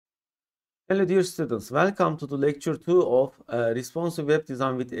Hello dear students, welcome to the lecture 2 of Responsive Web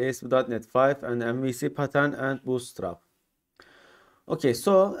Design with ASP.NET 5 and MVC Pattern and Bootstrap. Okay,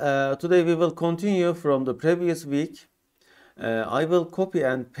 so today we will continue from the previous week. I will copy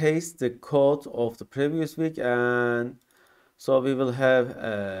and paste the code of the previous week, and so we will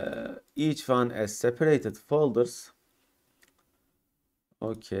have each one as separated folders.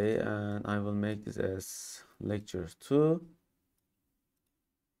 Okay, and I will make this as lecture 2.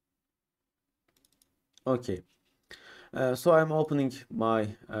 Okay, so I'm opening my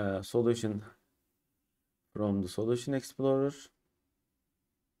solution from the Solution Explorer.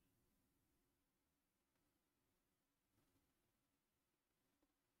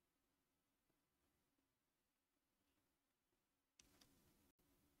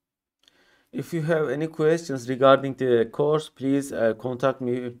 If you have any questions regarding the course, please contact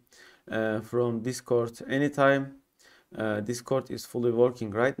me from Discord anytime. Discord is fully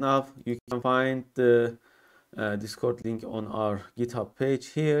working right now. You can find the Discord link on our GitHub page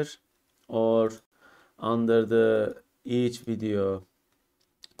here or under the each video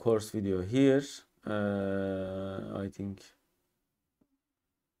course video here. I think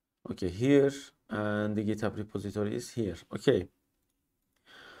okay, here, and the GitHub repository is here.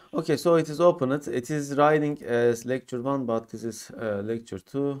 Okay, so it is opened. It is writing as lecture 1, but this is lecture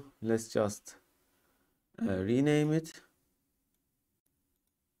 2. Let's just rename it.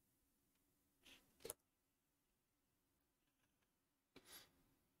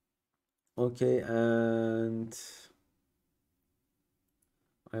 Okay, and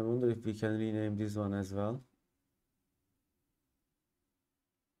I wonder if we can rename this one as well.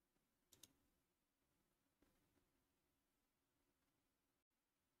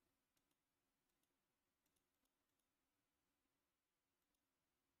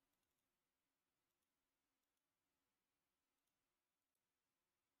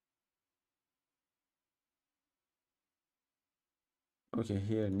 Okay,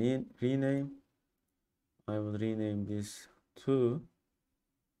 here rename. I will rename this to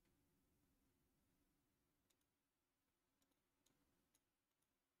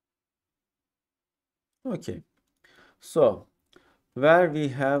okay. So where we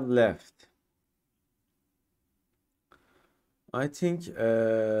have left, I think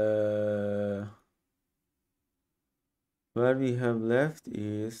where we have left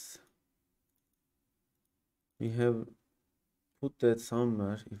is we have put that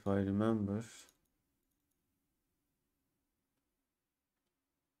somewhere, if I remember.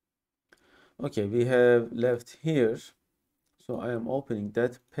 Okay, we have left here, so I am opening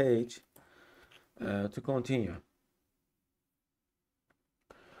that page to continue.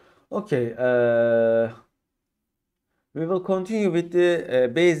 Okay, we will continue with the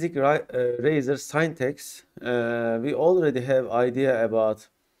basic Razor syntax. We already have idea about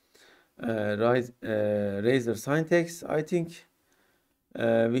Razor syntax. I think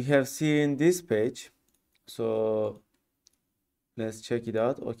we have seen this page, so let's check it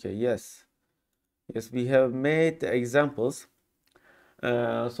out. Okay, yes, we have made the examples.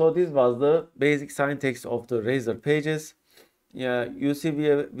 So this was the basic syntax of the Razor pages. Yeah, you see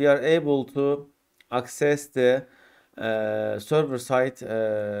we are able to access the server side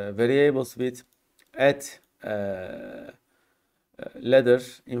variables with ladder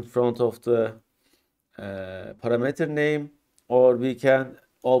in front of the parameter name, or we can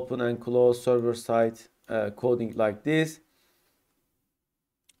open and close server side coding like this.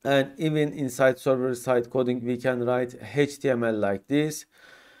 And even inside server side coding, we can write HTML like this.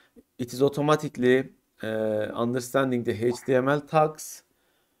 It is automatically understanding the HTML tags,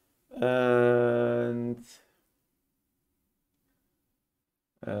 and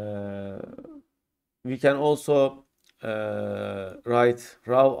we can also write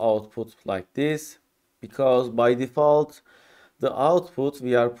raw output like this, because by default the output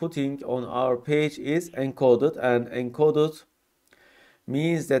we are putting on our page is encoded, and encoded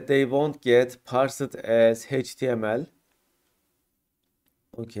means that they won't get parsed as HTML.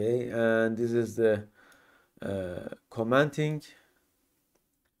 Okay, and this is the commenting.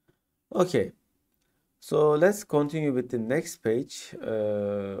 Okay, so let's continue with the next page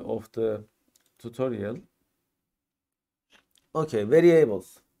of the tutorial. Okay,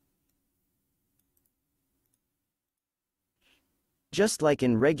 variables. Just like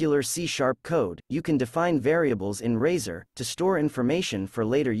in regular C# code, you can define variables in Razor to store information for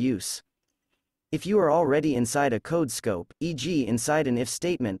later use. If you are already inside a code scope, e.g. inside an if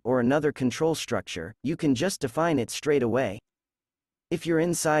statement or another control structure, you can just define it straight away. If you're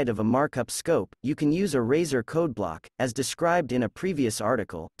inside of a markup scope, you can use a Razor code block, as described in a previous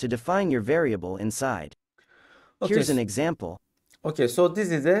article, to define your variable inside. Okay. Here's an example. Okay, so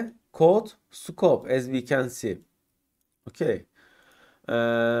this is a code scope, as we can see. Okay.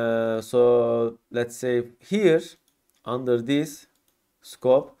 So let's say here under this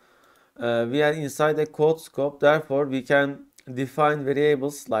scope, we are inside a code scope. Therefore, we can define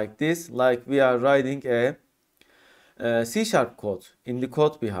variables like this, like we are writing a C# code in the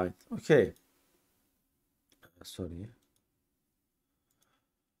code behind. Okay. Sorry.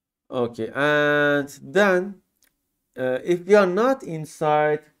 Okay, and then if we are not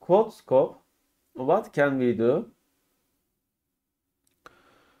inside code scope, what can we do?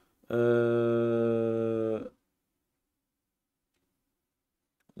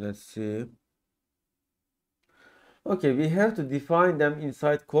 Let's see. Okay, we have to define them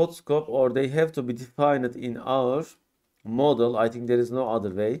inside code scope, or they have to be defined in our model. I think there is no other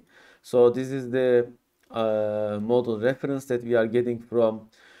way. So this is the model reference that we are getting from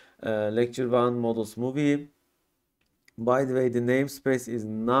lecture 1 models movie. By the way, the namespace is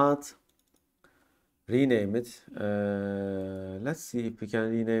not rename it. Let's see if we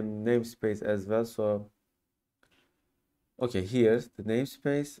can rename namespace as well. So okay, here's the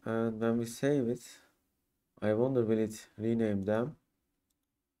namespace, and when we save it, I wonder will it rename them?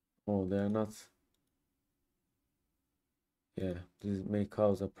 Oh, they are not. Yeah, this may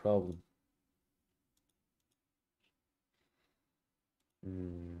cause a problem.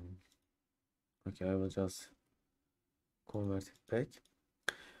 Okay, I will just convert it back.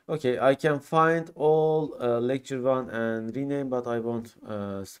 Okay, I can find all lecture 1 and rename, but I won't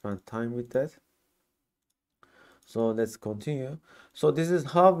spend time with that. So let's continue. So this is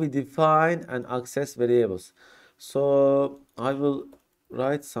how we define and access variables. So I will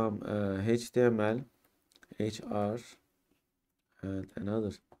write some HTML, HR, and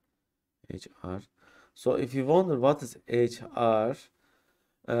another HR. So if you wonder what is HR,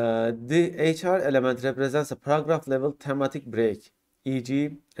 the HR element represents a paragraph level thematic break,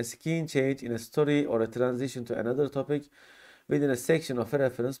 e.g. a scene change in a story or a transition to another topic within a section of a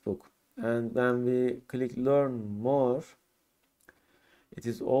reference book. And when we click learn more, it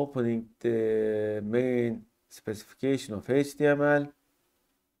is opening the main specification of HTML,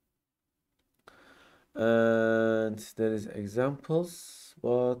 and there is examples,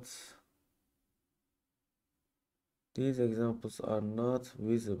 but these examples are not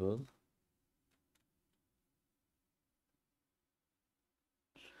visible.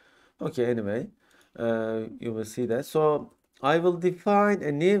 Okay, anyway, you will see that. So I will define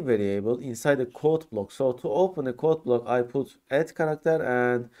a new variable inside a code block. So to open a code block, I put add character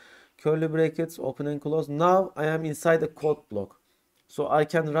and curly brackets, open and close. Now I am inside a code block. So I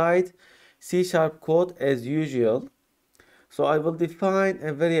can write C# code as usual. So I will define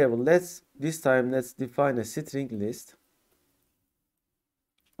a variable. This time let's define a string list.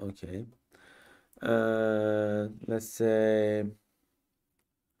 Okay. Let's say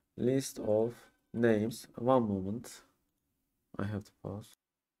list of names. One moment. I have to pause.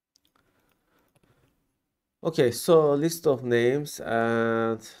 Okay, so list of names,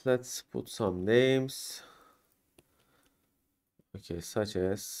 and let's put some names. Okay, such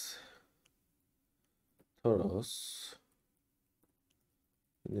as Toros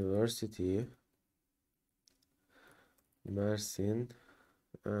University, Mersin,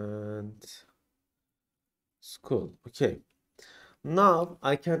 and school. Okay, now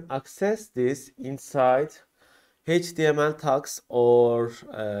I can access this inside HTML tags or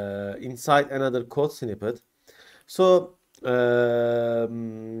inside another code snippet. So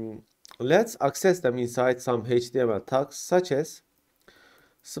let's access them inside some HTML tags such as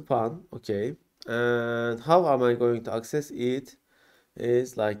span. Okay, and how am I going to access it?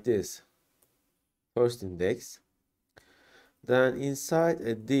 Is like this: first index, then inside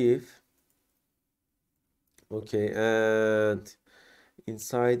a div. Okay, and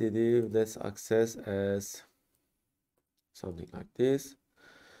inside the div, let's access as something like this.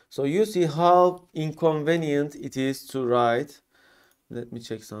 So you see how inconvenient it is to write. Let me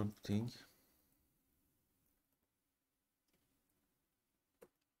check something.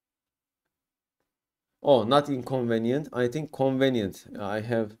 Oh, not inconvenient. I think convenient. I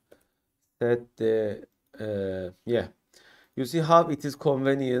have set the yeah. You see how it is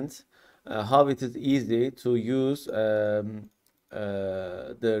convenient, how it is easy to use the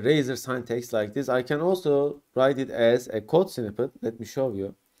razor syntax like this. I can also write it as a code snippet. Let me show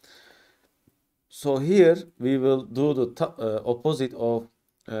you. So here we will do the opposite of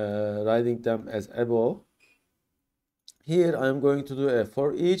writing them as above. Here I'm going to do a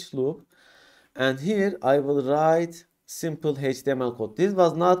for each loop, and here I will write simple HTML code. This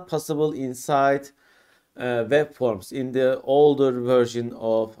was not possible inside web forms in the older version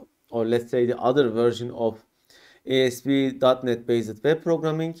of, or let's say the other version of ASP.NET based web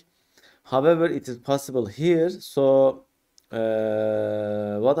programming. However, it is possible here. So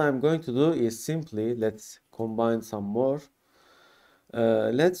what I'm going to do is simply, let's combine some more.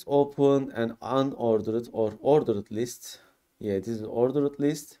 Let's open an unordered or ordered list. Yeah, this is ordered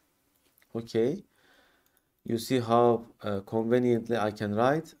list. Okay. You see how conveniently I can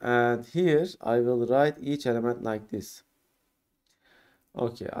write, and here I will write each element like this.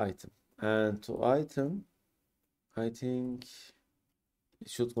 Okay, item, and to item, I think it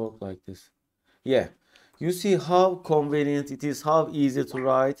should work like this. Yeah, you see how convenient it is, how easy to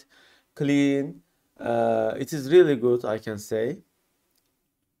write, clean. It is really good, I can say,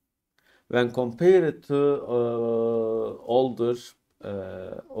 when compared to older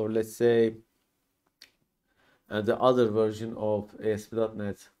or let's say the other version of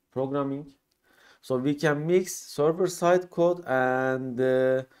ASP.NET programming. So we can mix server-side code and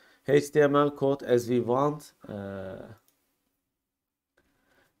HTML code as we want,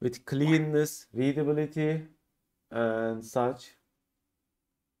 with cleanness, readability, and such.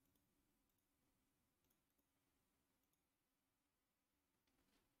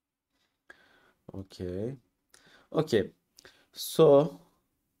 Okay. Okay. So,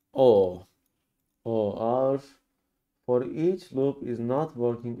 oh, our for each loop is not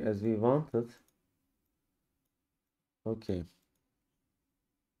working as we wanted. Okay.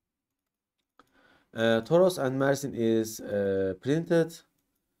 Toros and Mersin is printed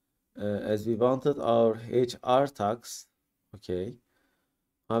as we wanted our HR tags. Okay.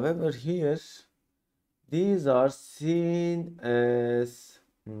 However, here these are seen as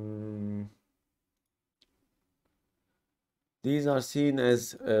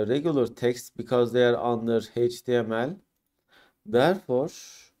regular text because they are under HTML. Therefore,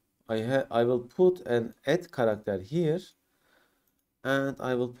 I will put an add character here, and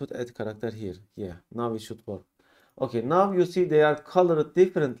I will put add character here. Yeah, now it should work. Okay, now you see they are colored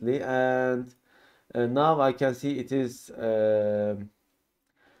differently, and now I can see it is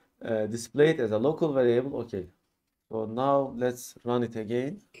displayed as a local variable. Okay, so now let's run it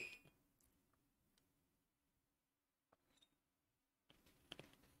again.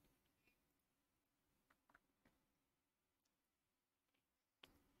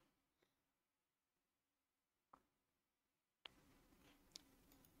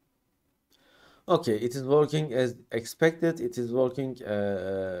 Okay, it is working as expected. It is working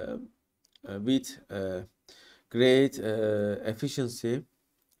with great efficiency.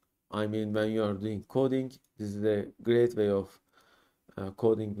 I mean, when you are doing coding, this is a great way of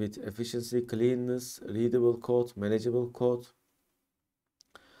coding with efficiency, cleanness, readable code, manageable code.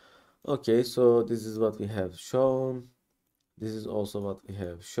 Okay, so this is what we have shown. This is also what we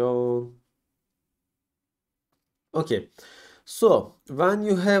have shown. Okay, so when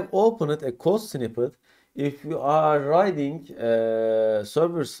you have opened a code snippet, if you are writing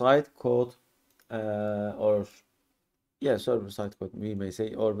server-side code or server-side code, we may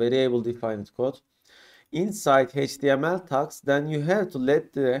say, or variable defined code inside HTML tags, then you have to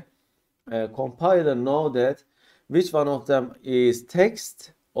let the compiler know that which one of them is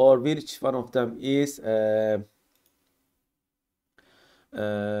text or which one of them is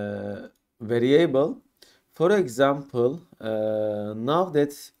variable. For example, now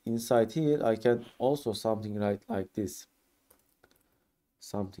that inside here I can also something write like this.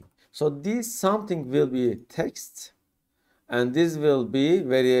 Something. So this something will be text and this will be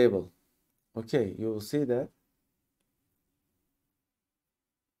variable. Okay, you will see that.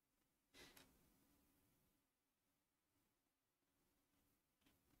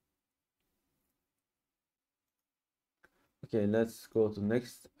 Okay, let's go to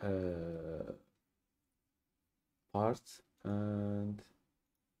next part, and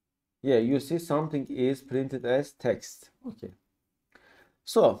yeah, you see something is printed as text. Okay,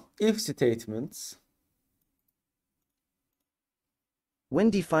 so if statements. When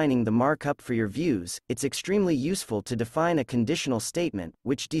defining the markup for your views, it's extremely useful to define a conditional statement,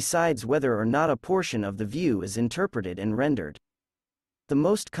 which decides whether or not a portion of the view is interpreted and rendered. The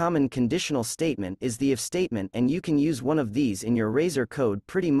most common conditional statement is the if statement, and you can use one of these in your Razor code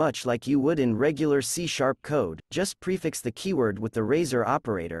pretty much like you would in regular C# code. Just prefix the keyword with the Razor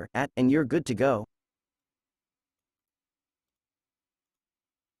operator @ and you're good to go.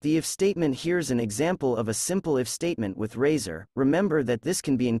 The if statement. Here's an example of a simple if statement with Razor. Remember that this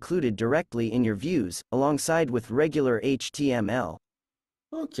can be included directly in your views, alongside with regular HTML.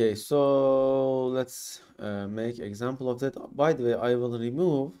 Okay, so let's make example of that. By the way, I will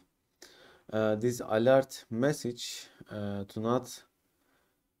remove this alert message to not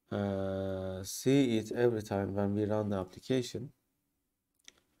see it every time when we run the application.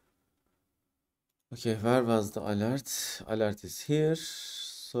 Okay, where was the alert? Alert is here.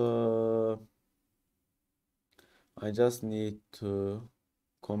 So I just need to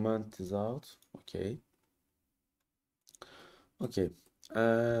comment this out. Okay. Okay.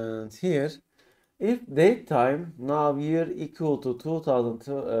 And here, if date time now year equal to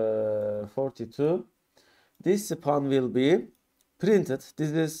 2042, this span will be printed.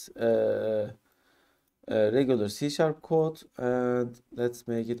 This is regular C# code, and let's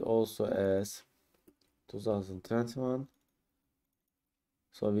make it also as 2021,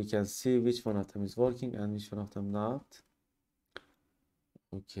 so we can see which one of them is working and which one of them not.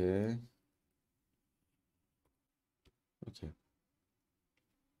 Okay.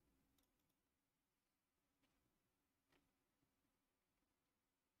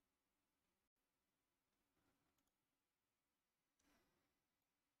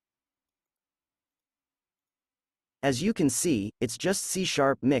 As you can see, it's just C#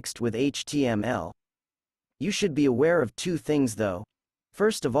 mixed with HTML. You should be aware of two things though.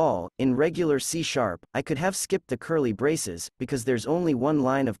 First of all, in regular C#, I could have skipped the curly braces, because there's only one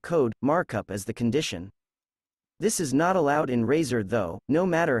line of code, markup as the condition. This is not allowed in Razor though. No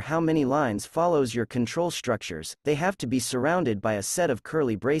matter how many lines follows your control structures, they have to be surrounded by a set of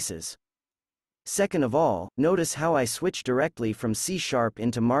curly braces. Second of all, notice how I switch directly from C#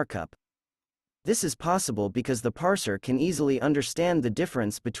 into markup. This is possible because the parser can easily understand the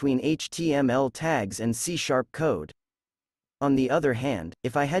difference between HTML tags and C# code. On the other hand,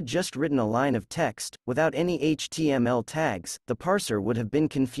 if I had just written a line of text, without any HTML tags, the parser would have been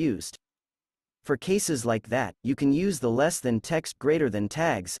confused. For cases like that, you can use the less than text greater than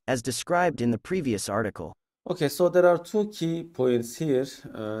tags, as described in the previous article. Okay, so there are two key points here,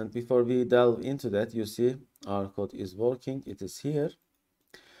 and before we delve into that, you see our code is working. It is here.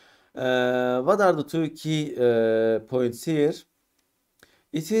 What are the two key points here?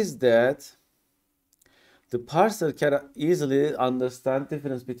 It is that the parser can easily understand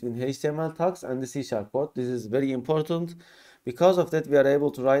difference between HTML tags and the C# code. This is very important. Because of that, we are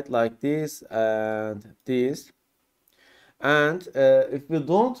able to write like this and this. And if we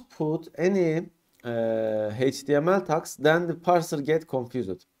don't put any HTML tags, then the parser gets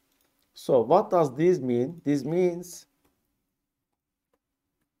confused. So what does this mean? This means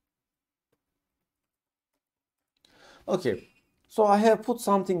okay, so I have put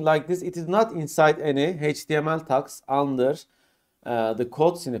something like this. It is not inside any HTML tags under the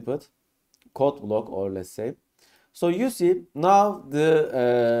code snippet, code block, or let's say. So you see now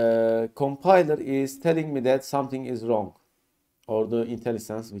the compiler is telling me that something is wrong, or the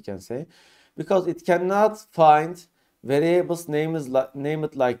IntelliSense we can say, because it cannot find variables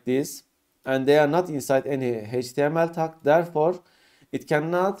named like this, and they are not inside any HTML tag. Therefore, it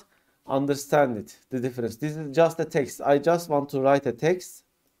cannot understand it, the difference. This is just a text. I just want to write a text,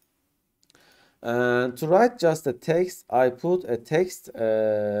 and to write just a text, I put a text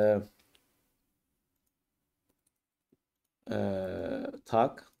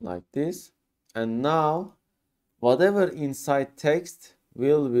tag like this, and now whatever inside text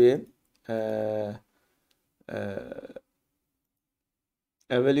will be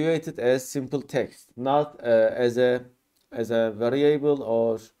evaluated as simple text, not as a variable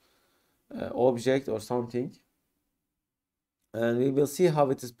or object or something. And we will see how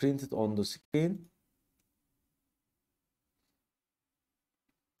it is printed on the screen.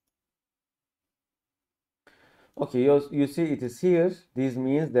 Okay, you see it is here. This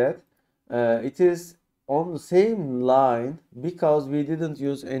means that it is on the same line because we didn't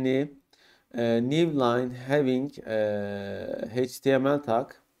use any new line having HTML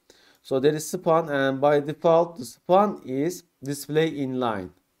tag. So there is span, and by default the span is display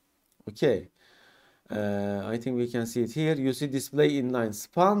inline. Okay, I think we can see it here. You see display inline.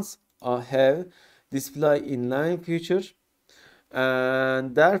 Spans have display inline feature,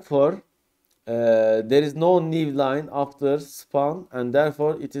 and therefore there is no new line after span, and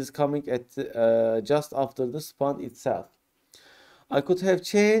therefore it is coming at just after the span itself. I could have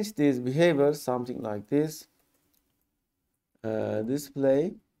changed this behavior something like this.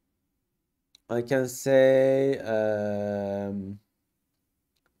 Display, I can say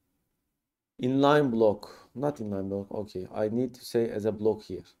inline block, not inline block. Okay, I need to say as a block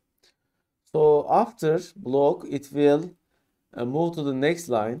here. So after block, it will move to the next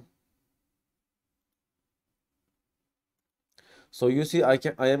line. So you see, I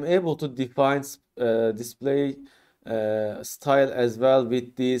am able to define display style as well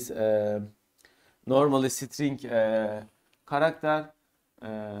with this normally string character.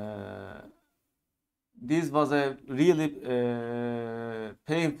 This was a really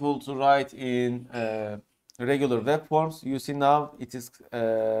painful to write in regular web forms. You see now it is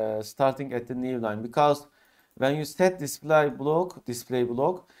starting at the new line because when you set display block,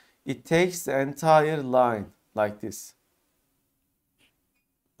 it takes the entire line like this.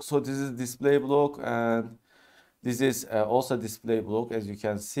 So this is display block, and this is also display block, as you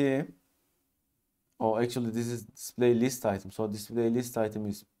can see. Oh, actually this is display list item. So display list item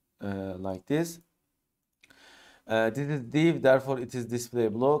is like this. This is div, therefore it is display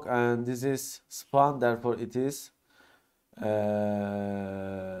block, and this is span, therefore it is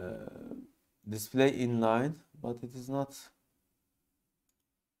display inline, but it is not.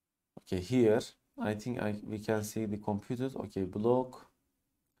 Okay, here I think we can see the computers. Okay, block,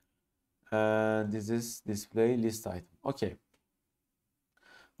 and this is display list item. Okay.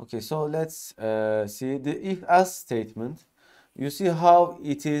 Okay, so let's see the if else statement. You see how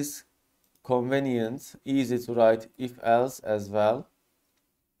it is convenient, easy to write if else as well.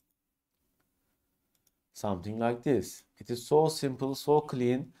 Something like this. It is so simple, so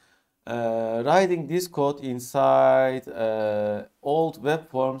clean. Writing this code inside old web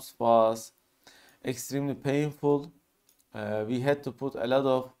forms was extremely painful. We had to put a lot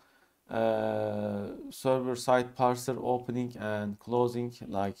of server-side parser opening and closing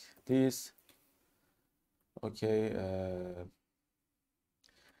like this. Okay,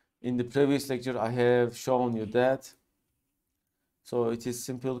 in the previous lecture I have shown you that. So it is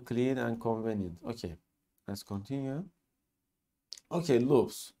simple, clean, and convenient. Okay, let's continue. Okay,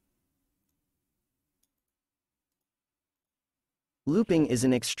 loops. Looping is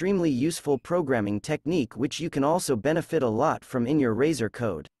an extremely useful programming technique which you can also benefit a lot from in your Razor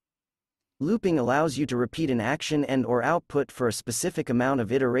code. Looping allows you to repeat an action and/or output for a specific amount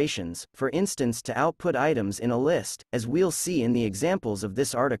of iterations, for instance to output items in a list, as we'll see in the examples of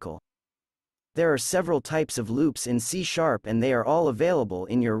this article. There are several types of loops in C# and they are all available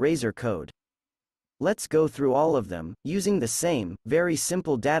in your Razor code. Let's go through all of them, using the same, very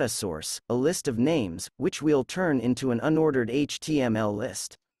simple data source, a list of names, which we'll turn into an unordered HTML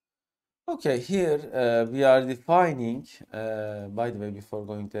list. Okay, here we are defining, by the way, before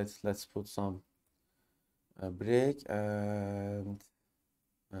going to that, let's put some break and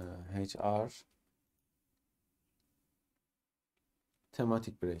HR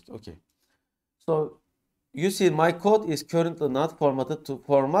thematic break. Okay, so you see my code is currently not formatted. To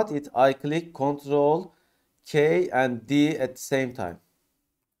format it, I click Ctrl K and D at the same time.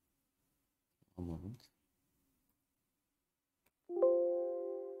 A moment.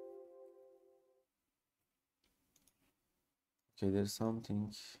 Okay, there's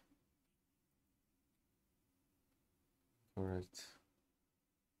something correct.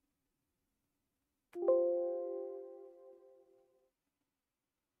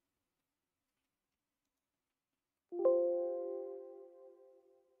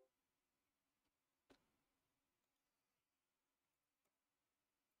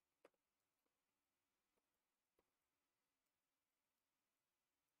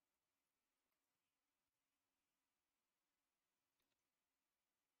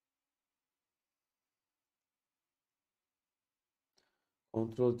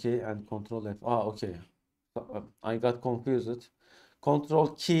 Control K and Control F. Ah, okay. I got confused. Control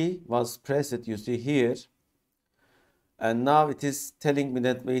key was pressed, you see here. And now it is telling me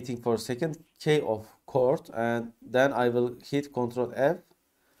that waiting for second K of court, and then I will hit Control F.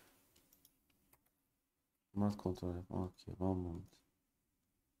 Not Control F. Okay, one moment.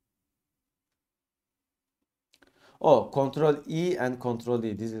 Oh, Control E and Control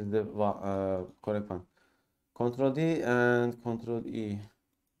E. This is the correct one. Control D and Control E.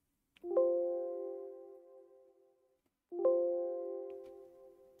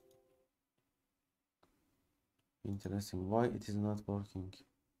 Interesting. Why it is not working?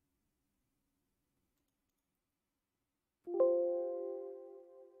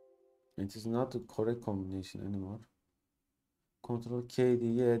 It is not the correct combination anymore. Control KD.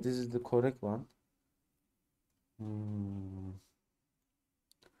 Yeah, this is the correct one.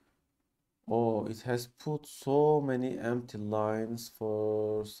 Oh, it has put so many empty lines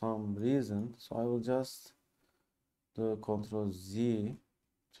for some reason. So I will just do Control Z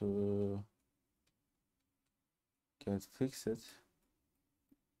to get fixed.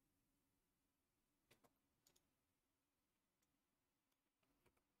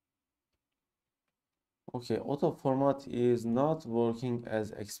 Okay, auto format is not working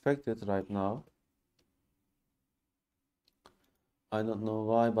as expected right now. I don't know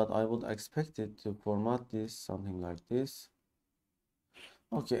why, but I would expect it to format this something like this.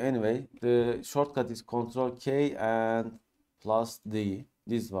 Okay, anyway, the shortcut is Control K and plus D,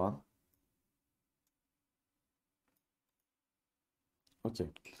 this one. Okay,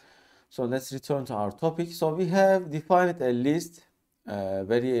 so let's return to our topic. So we have defined a list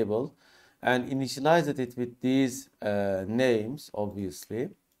variable, and initialized it with these names, obviously.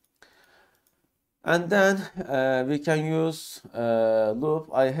 And then we can use loop.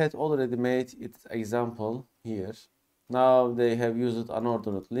 I had already made its example here. Now they have used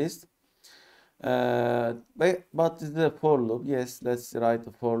unordered list. But this is a for loop. Yes, let's write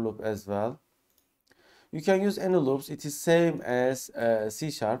the for loop as well. You can use any loops. It is same as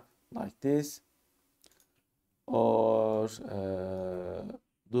C# like this, or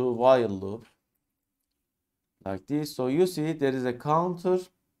do while loop like this. So you see there is a counter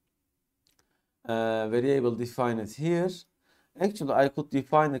variable defined here. Actually, I could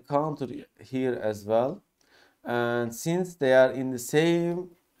define a counter here as well. And since they are in the same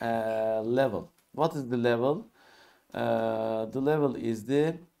level, what is the level? The level is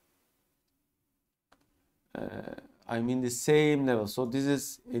the the same level. So this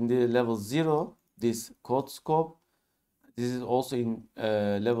is in the level 0, this code scope. This is also in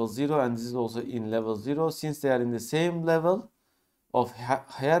level 0, and this is also in level 0. Since they are in the same level of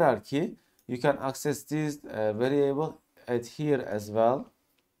hierarchy, you can access this variable at here as well.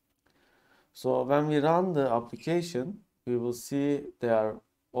 So when we run the application, we will see they are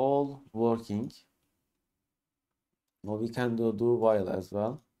all working. Well, we can do while as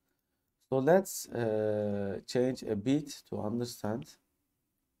well. So let's change a bit to understand.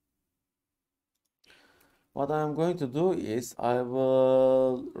 What I'm going to do is I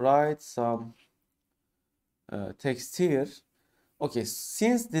will write some text here. Okay,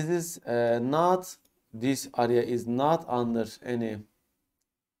 since this is this area is not under any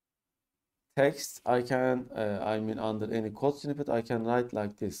text, I can under any code snippet, I can write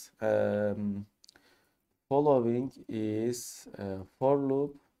like this. Following is for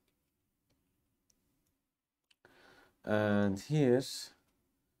loop, and here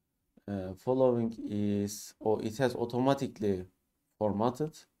following is, it has automatically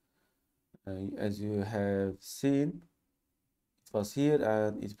formatted, as you have seen. It was here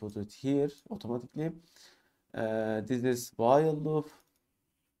and it put it here automatically. This is while loop,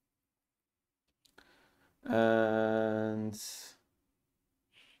 and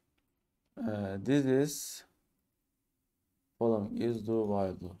this is following is do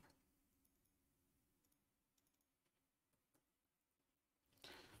while loop.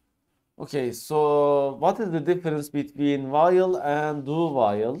 Okay, so what is the difference between while and do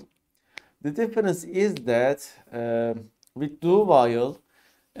while? The difference is that with do while,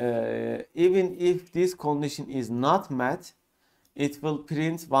 even if this condition is not met, it will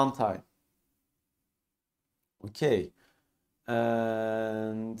print one time. Okay,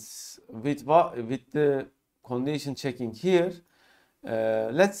 and with the condition checking here,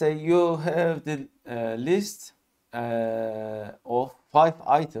 let's say you have the list of 5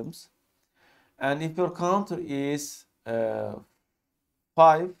 items, and if your counter is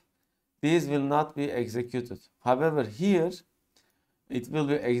 5, these will not be executed. However, here it will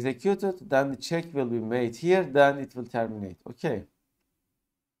be executed, then the check will be made here, then it will terminate. Okay.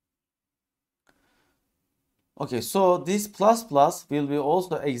 Okay, so this plus plus will be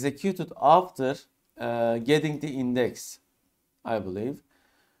also executed after getting the index, I believe.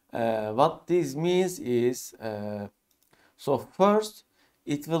 What this means is, so first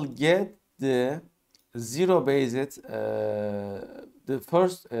it will get the 0 based, the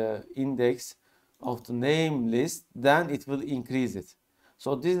first index of the name list, then it will increase it.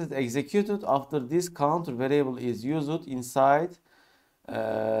 So this is executed after this counter variable is used inside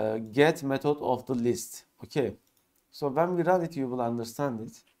get method of the list. Okay, so when we run it, you will understand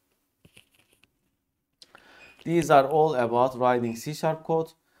it. These are all about writing C#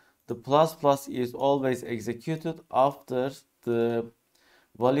 code. The plus plus is always executed after the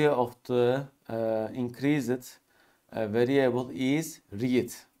value of the increased variable is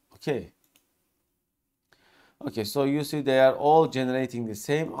read. Okay. Okay, so you see they are all generating the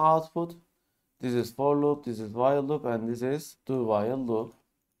same output. This is for loop, this is while loop, and this is do while loop.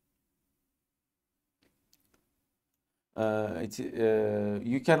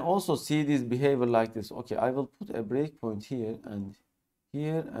 You can also see this behavior like this. Okay, I will put a breakpoint here and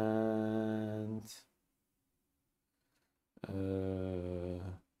here and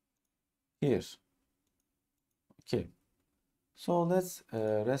here. Okay, so let's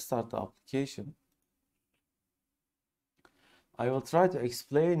restart the application. I will try to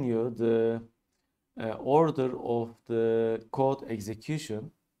explain you the order of the code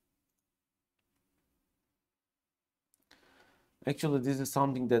execution. Actually, this is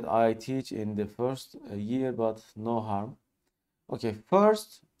something that I teach in the first year, but no harm. Okay,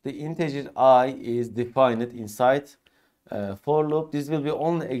 first the integer I is defined inside for loop. This will be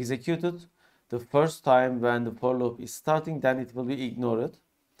only executed the first time when the for loop is starting, then it will be ignored.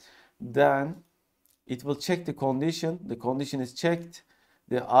 then it will check the condition. The condition is checked.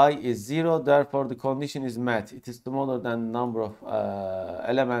 The I is 0, therefore the condition is met. It is smaller than the number of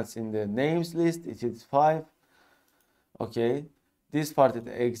elements in the names list. It is 5. Okay, this part is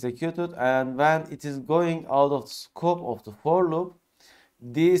executed, and when it is going out of the scope of the for loop,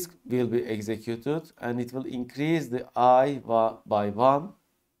 this will be executed and it will increase the I by 1.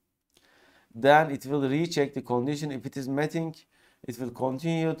 Then it will recheck the condition. If it is meeting, it will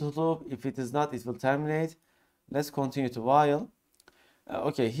continue to loop. If it is not, it will terminate. Let's continue to while.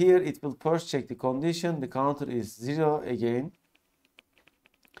 Okay, here it will first check the condition. The counter is 0 again,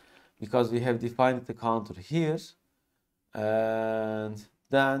 because we have defined the counter here. And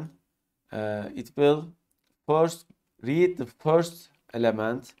then it will first read the first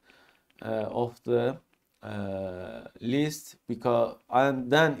element of the list, and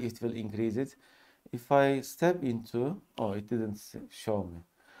then it will increase it. If I step into, oh, it didn't show me.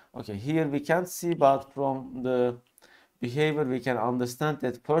 Okay, here we can't see, but from the behavior we can understand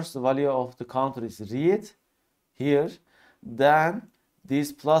that first the value of the counter is read here, then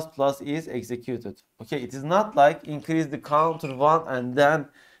this plus plus is executed. Okay, it is not like increase the counter 1 and then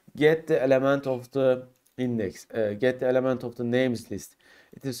get the element of the index, get the element of the names list.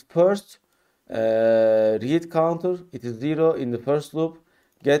 It is first read counter, it is 0 in the first loop,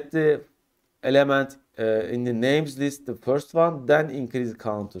 get the element in the names list, the first one, then increase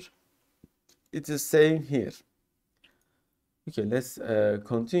counter. It is same here. Okay, let's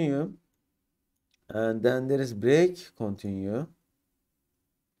continue. And then there is break, continue.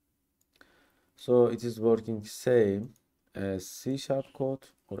 So it is working same as C# code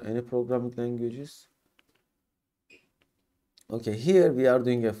or any programming languages. Okay, here we are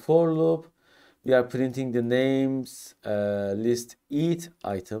doing a for loop. We are printing the names list each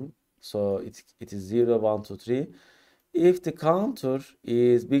item. So it is 0, 1, 2, 3. If the counter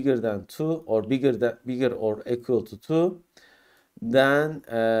is bigger than 2 or bigger or equal to 2, then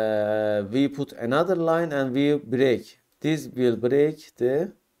we put another line and we break. This will break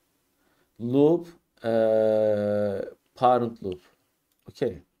the loop, parent loop.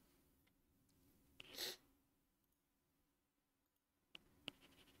 Okay.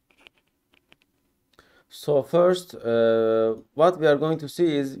 So first, what we are going to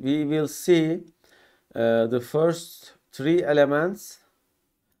see is we will see the first 3 elements,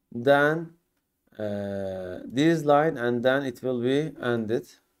 then this line, and then it will be ended.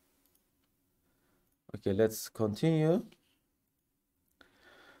 Okay, let's continue.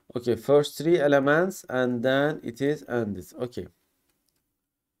 Okay, first 3 elements and then it is ended. Okay.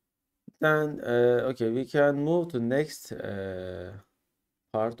 Then okay, we can move to next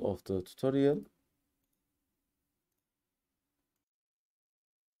part of the tutorial.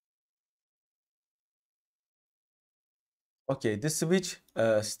 Okay, the switch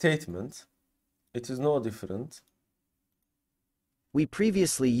statement, it is no different. We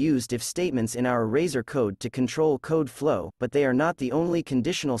previously used if statements in our Razor code to control code flow, but they are not the only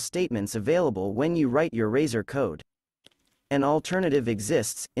conditional statements available when you write your Razor code. An alternative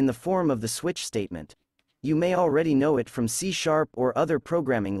exists, in the form of the switch statement. You may already know it from C# or other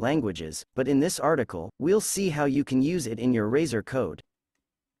programming languages, but in this article, we'll see how you can use it in your Razor code.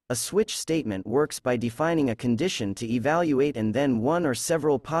 A switch statement works by defining a condition to evaluate and then one or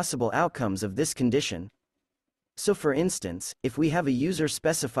several possible outcomes of this condition. So for instance, if we have a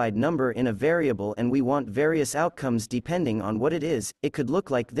user-specified number in a variable and we want various outcomes depending on what it is, it could look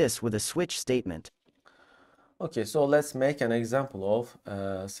like this with a switch statement. Okay, so let's make an example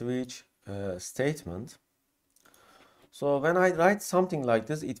of switch statement. So when I write something like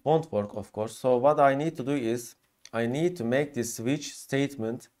this, it won't work, of course. So what I need to do is, I need to make this switch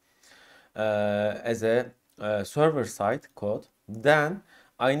statement as a server-side code. Then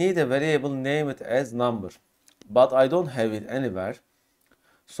I need a variable, name it as number, but I don't have it anywhere.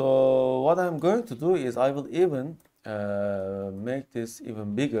 So what I'm going to do is I will even make this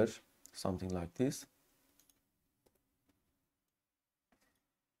even bigger, something like this.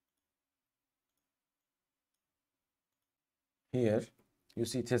 Here you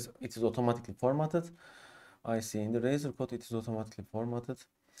see it is automatically formatted. I see in the Razor code it is automatically formatted.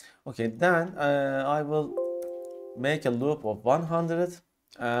 Okay, then I will make a loop of 100,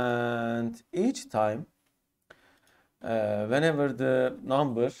 and each time whenever the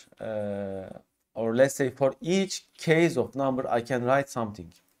number or let's say for each case of number I can write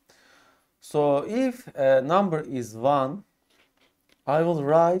something. So if number is 1, I will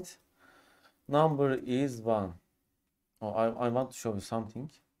write number is 1. Oh, I want to show you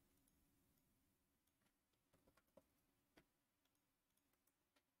something.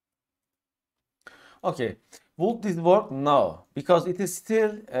 Okay, would this work? No, because it is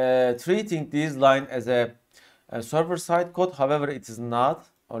still treating this line as a server-side code. However, it is not,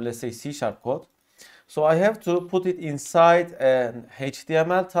 or let's say C# code. So I have to put it inside an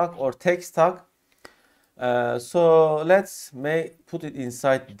HTML tag or text tag. So let's put it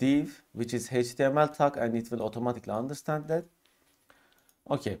inside div, which is HTML tag, and it will automatically understand that.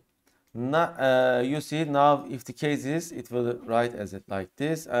 Okay. Now, you see now if the case is, it will write as it like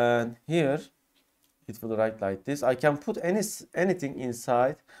this, and here it will write like this. I can put anything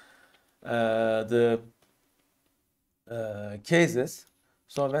inside the cases.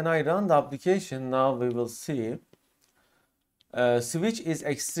 So when I run the application, now we will see switch is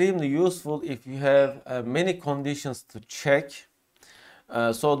extremely useful if you have many conditions to check.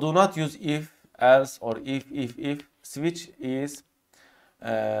 So do not use if, else, or if. Switch is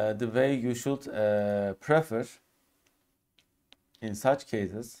the way you should prefer in such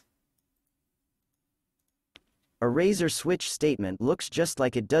cases. A razor switch statement looks just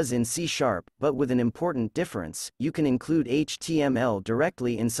like it does in C#, but with an important difference: you can include HTML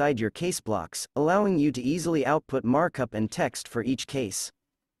directly inside your case blocks, allowing you to easily output markup and text for each case.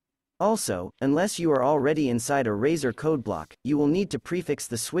 Also, unless you are already inside a razor code block, you will need to prefix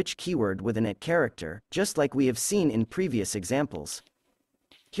the switch keyword with an @ character, just like we have seen in previous examples.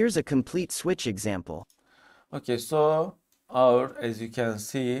 Here's a complete switch example. Okay, so as you can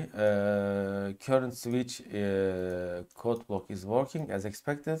see, current switch code block is working as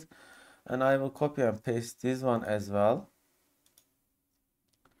expected, and I will copy and paste this one as well.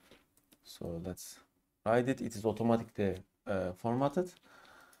 So let's write it. It is automatically formatted.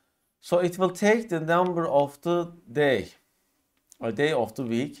 So it will take the number of the day or day of the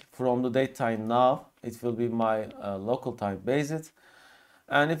week from the date time now. It will be my local time based,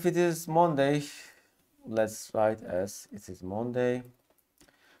 and if it is Monday, let's write as it is Monday,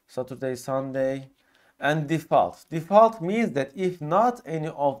 Saturday, Sunday, and default. Default means that if not any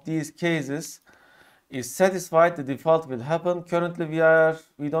of these cases is satisfied, the default will happen. Currently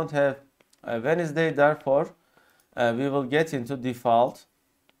we don't have Wednesday, therefore we will get into default.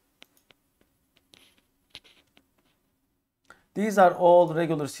 These are all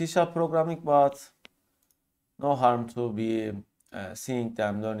regular C# programming, but no harm to be seeing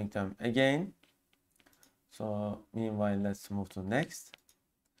them, learning them again. So meanwhile, let's move to next.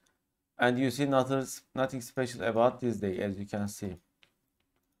 And you see nothing special about this day, as you can see.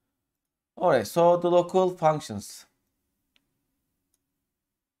 Alright, so the local functions.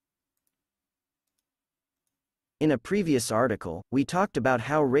 In a previous article, we talked about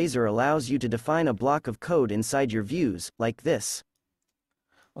how Razor allows you to define a block of code inside your views, like this.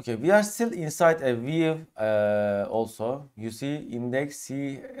 Okay, we are still inside a view also. You see index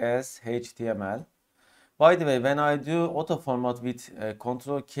cshtml. By the way, when I do auto format with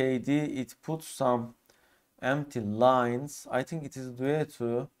Ctrl KD, it puts some empty lines. I think it is due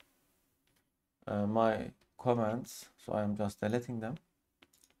to my comments, so I am just deleting them.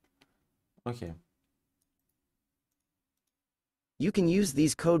 Okay. You can use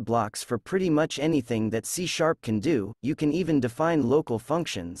these code blocks for pretty much anything that C# can do. You can even define local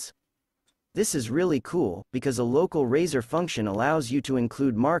functions. This is really cool, because a local Razor function allows you to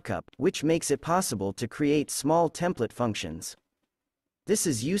include markup, which makes it possible to create small template functions. This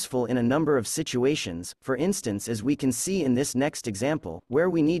is useful in a number of situations, for instance, as we can see in this next example, where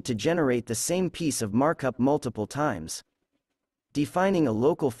we need to generate the same piece of markup multiple times. Defining a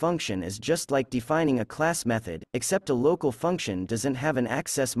local function is just like defining a class method, except a local function doesn't have an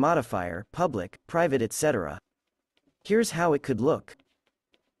access modifier, public, private, etc. Here's how it could look.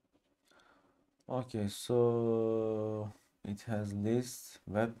 Okay, so it has list,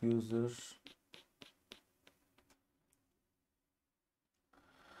 web users.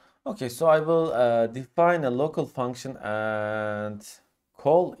 Okay, so I will define a local function and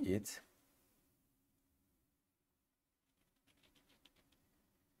call it.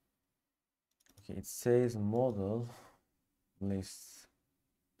 Okay, it says model list.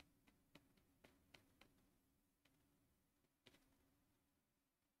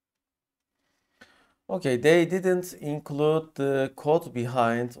 Okay, they didn't include the code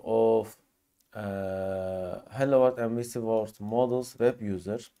behind of Hello World MVC World models web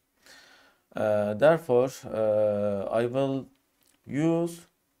user. Therefore, I will use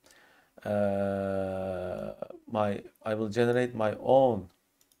I will generate my own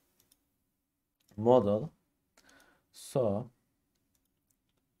model, so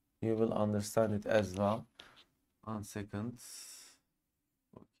you will understand it as well. 1 second.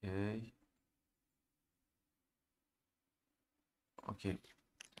 Okay,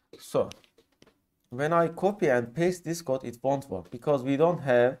 so when I copy and paste this code, it won't work because we don't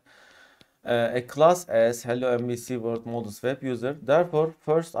have a class as hello MVC World Models Web User. Therefore,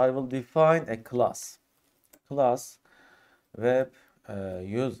 first I will define a class web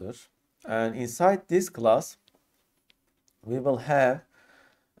user, and inside this class we will have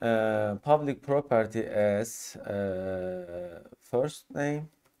public property as first name.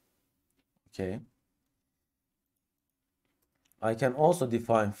 Okay. I can also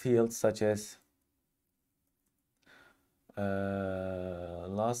define fields such as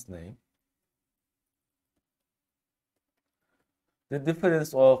last name. The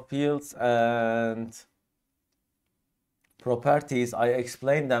difference of fields and properties, I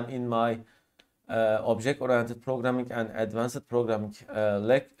explained them in my object-oriented programming and advanced programming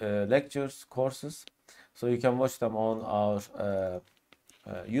lectures courses, so you can watch them on our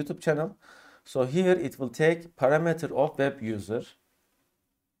YouTube channel. So here it will take parameter of web user,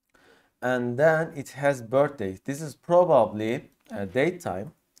 and then it has birthday. This is probably date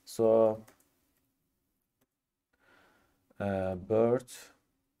time, so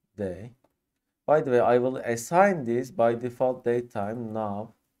birthday. By the way, I will assign this by default date time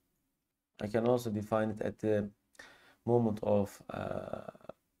now. I can also define it at the moment of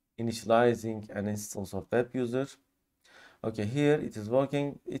initializing an instance of web user. Okay, here it is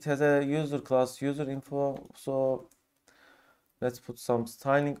working. It has a user class user info, so let's put some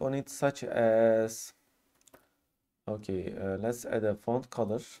styling on it, such as, okay, let's add a font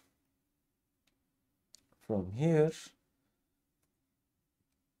color from here.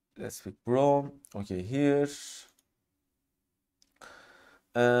 Let's pick brown. Okay, here,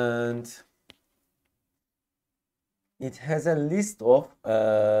 and it has a list of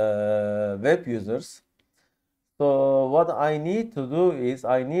web users. So what I need to do is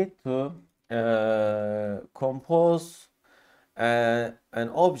I need to compose an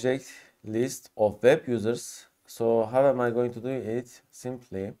object list of web users. So how am I going to do it?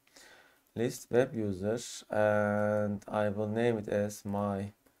 Simply list web users, and I will name it as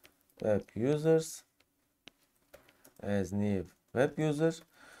my web users, as new web user.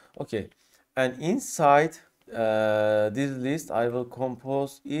 Okay, and inside this list I will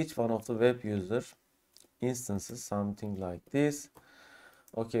compose each one of the web user instances, something like this.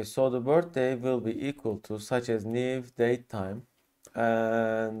 Okay, so the birthday will be equal to such as new date time,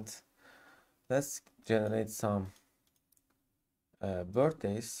 and let's generate some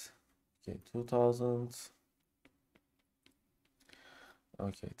birthdays. Okay, 2000.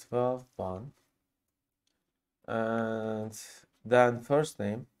 Okay, 12 1, and then first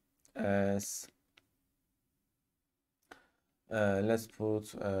name as let's put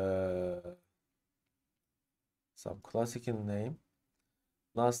some classical name,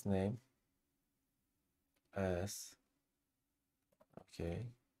 last name as, okay,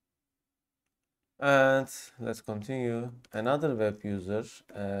 and let's continue another web user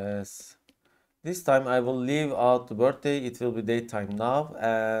as, this time I will leave out the birthday, it will be date time now,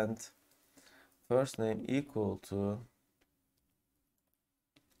 and first name equal to,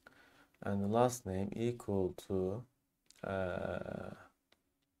 and the last name equal to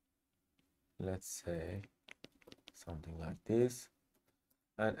let's say something like this,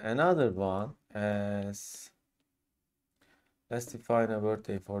 and another one as, let's define a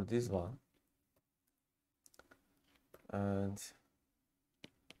birthday for this one, and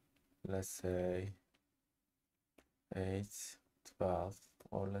let's say 8 12,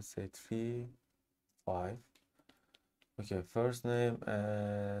 or let's say 3 5. Okay, first name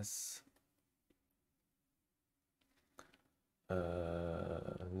as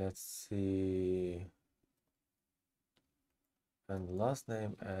let's see, and last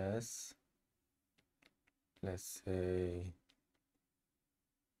name as, let's say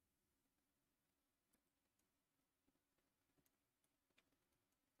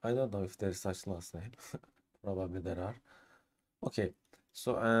I don't know if there's such last name. Probably there are. Okay,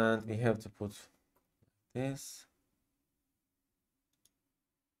 so and we have to put this.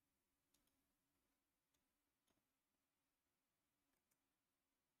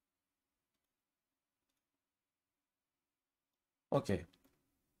 Okay,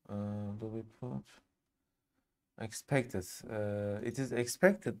 do we put expected? It is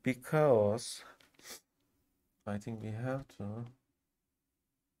expected because I think we have to.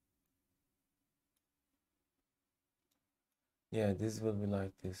 Yeah, this will be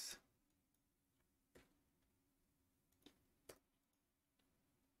like this.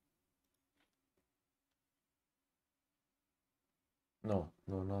 No,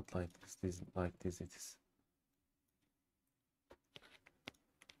 no, not like this. This like this it is.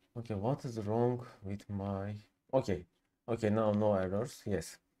 Okay, what is wrong with my, okay, okay, now no errors.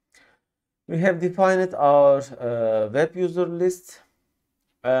 Yes, we have defined our web user list,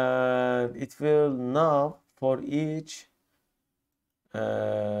 and it will now for each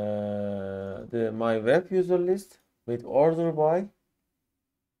my web user list with order by.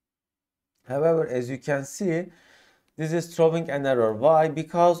 However, as you can see, this is throwing an error. Why?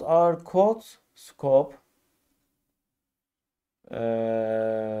 Because our code scope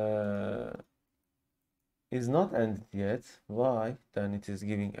is not ended yet. Why? Then it is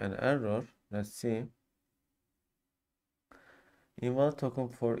giving an error. Let's see. Invalid token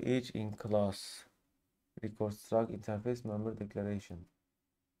for each in class. Record struct interface member declaration.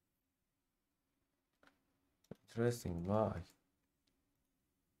 Interesting. Why?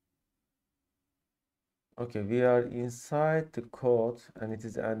 Okay, we are inside the code and it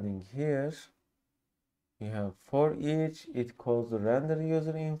is ending here. We have for each, it calls the render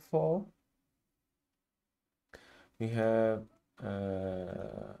user info. We have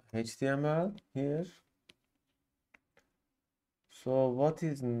HTML here. So what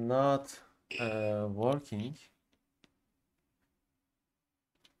is not working?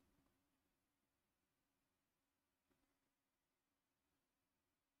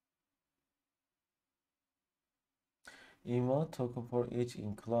 Invalid token for each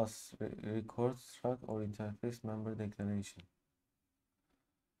in class record struct or interface member declaration.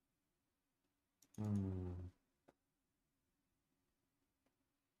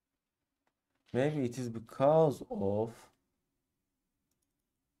 Maybe it is because of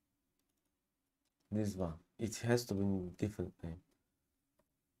this one. It has to be different name.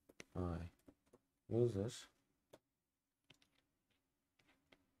 Users,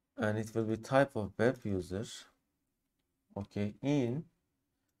 and it will be type of web user. Okay, in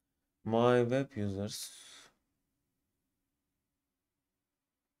my web users.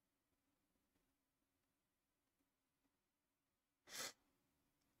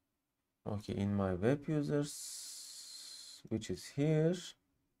 Okay, in my web users, which is here,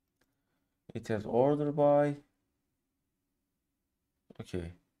 it has order by.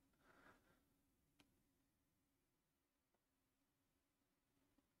 Okay.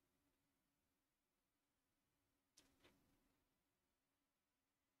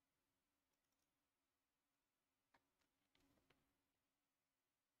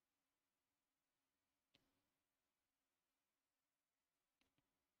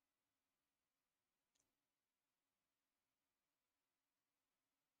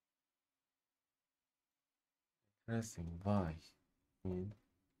 Interesting. Why? In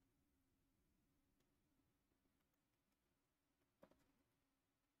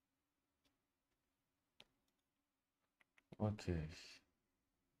okay.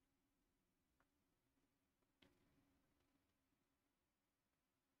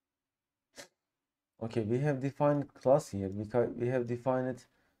 Okay, we have defined class here because we have defined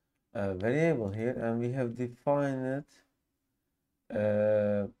a variable here and we have defined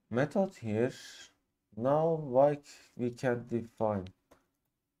method here. Now why we can't define?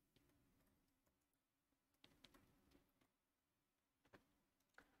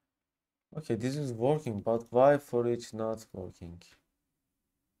 Okay, this is working, but why for each not working?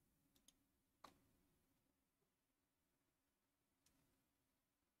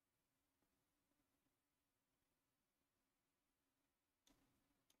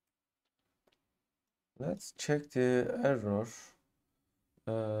 Let's check the error.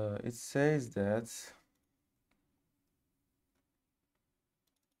 It says that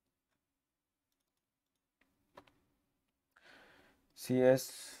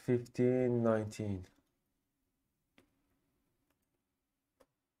CS1519.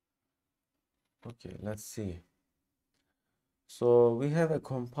 Okay, let's see. So we have a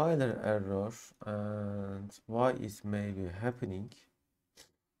compiler error, and why it may be happening?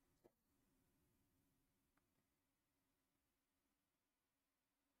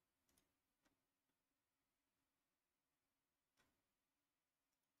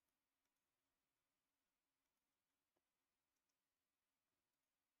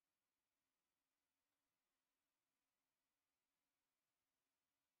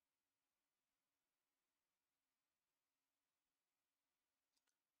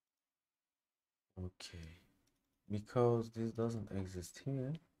 Okay, because this doesn't exist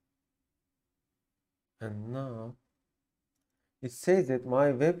here, and now it says that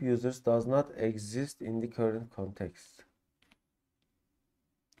my web users does not exist in the current context.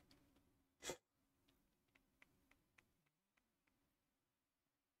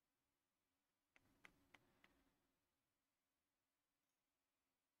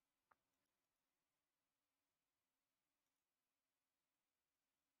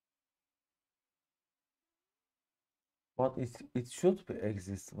 But it should be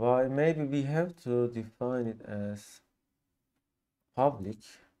exist. Why? Maybe we have to define it as public.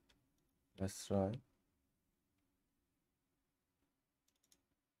 Let's try.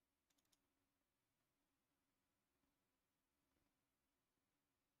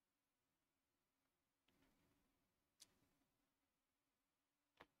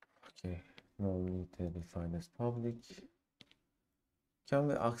 Okay, no, we need to define as public. Can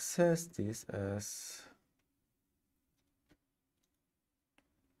we access this as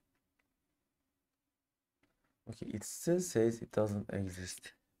okay, it still says it doesn't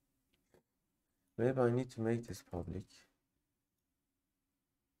exist. Maybe I need to make this public.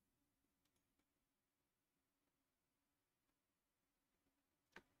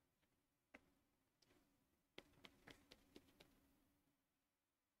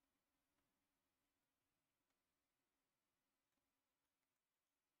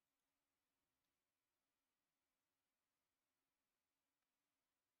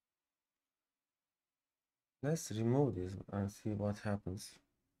 Let's remove this and see what happens.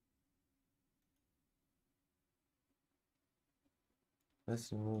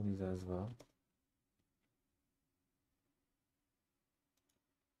 Let's remove this as well.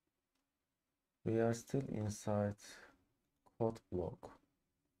 We are still inside code block.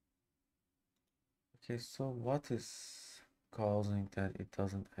 Okay, so what is causing that it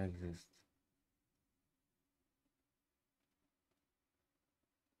doesn't exist?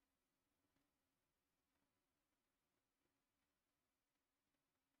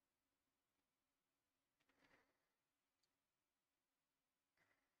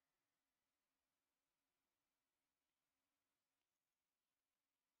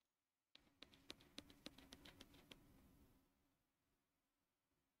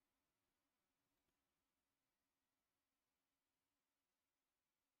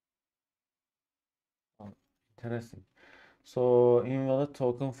 Oh, interesting. So invalid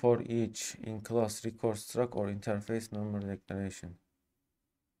token for each in class record struct or interface number declaration.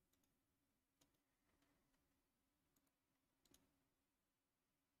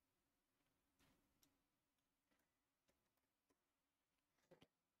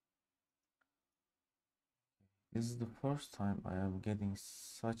 This is the first time I am getting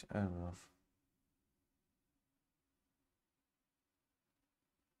such error.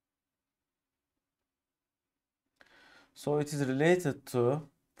 So it is related to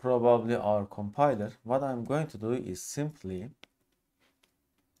probably our compiler. What I'm going to do is simply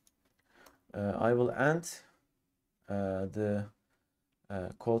I will end the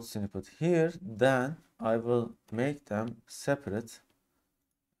code snippet here, then I will make them separate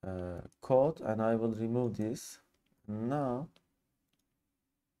code and I will remove this. Now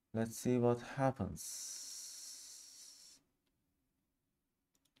let's see what happens.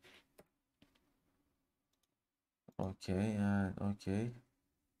 Okay, and okay.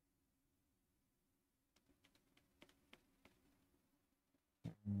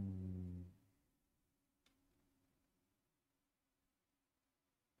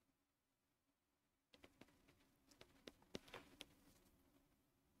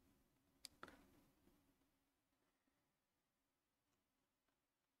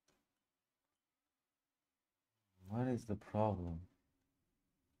 What is the problem?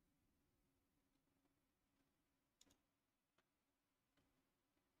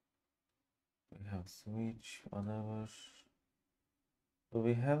 We have switch, whatever. So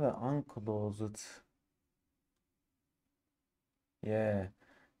we have an unclosed. Yeah,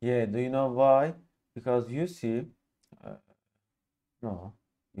 yeah. Do you know why? Because you see, no,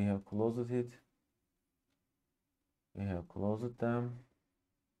 we have closed it. We have closed them.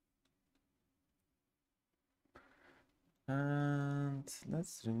 And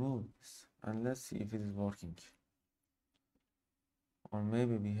let's remove this and let's see if it is working. Or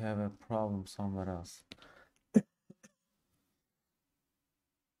maybe we have a problem somewhere else.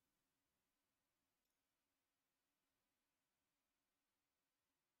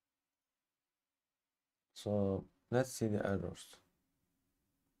 So let's see the errors.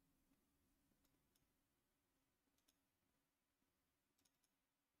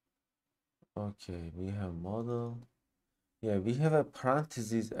 Okay, we have model. Yeah, we have a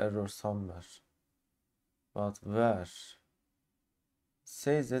parentheses error somewhere. But where?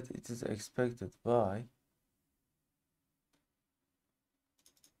 Says that it is expected by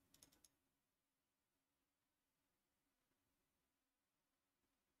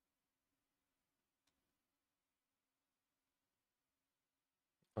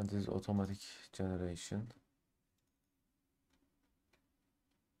and this is automatic generation.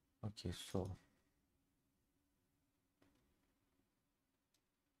 Okay, so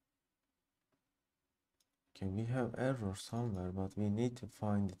okay, we have error somewhere, but we need to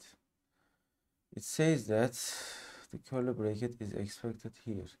find it. It says that the curly bracket is expected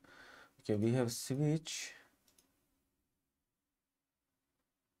here. Okay, we have switch.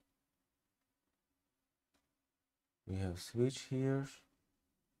 We have switch here.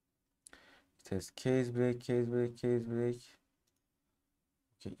 It has case break, case break, case break.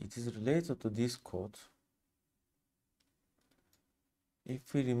 Okay, it is related to this code.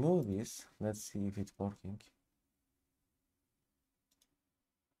 If we remove this, let's see if it's working.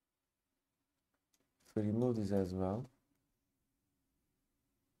 If we remove this as well,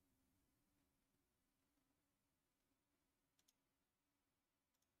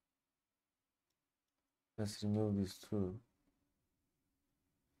 let's remove this too.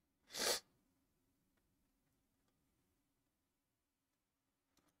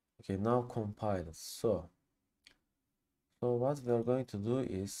 Okay, now compile it. So what we are going to do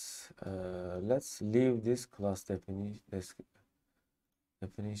is let's leave this class definition.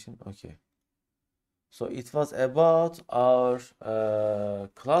 Okay. So it was about our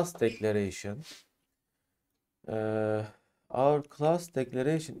class declaration. Our class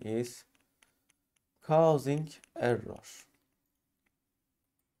declaration is causing error.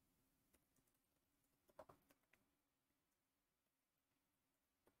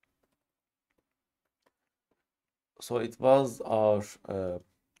 So it was our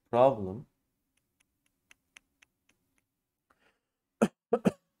problem.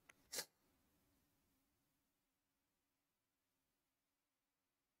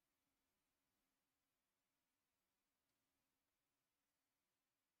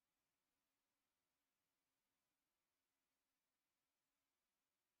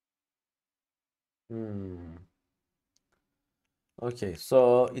 Okay,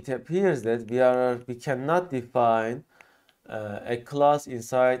 so it appears that we cannot define a class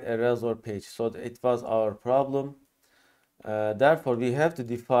inside a razor page. So it was our problem. Therefore, we have to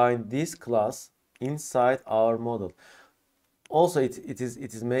define this class inside our model. Also, it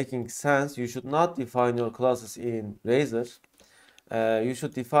is making sense. You should not define your classes in Razor. You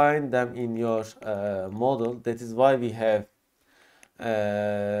should define them in your model. That is why we have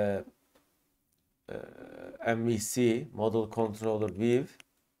MVC model controller view.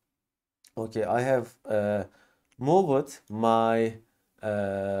 Okay, I have moved my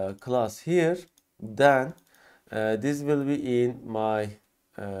class here. Then this will be in my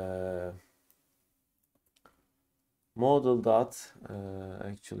model dot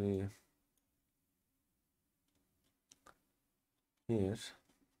actually here.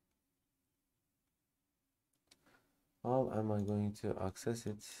 How am I going to access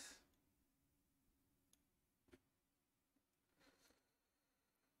it?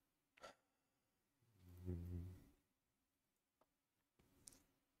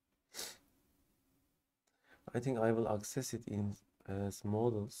 I think I will access it in as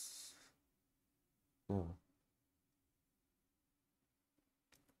models. No.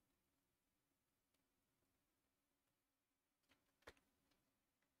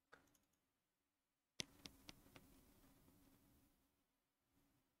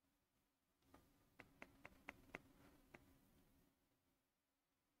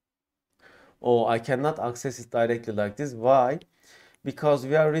 Oh, I cannot access it directly like this. Why? Because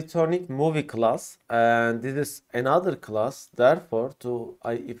we are returning movie class and this is another class. Therefore,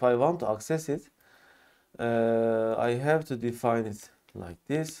 if I want to access it, I have to define it like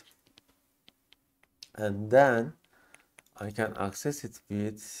this, and then I can access it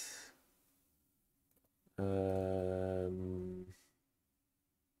with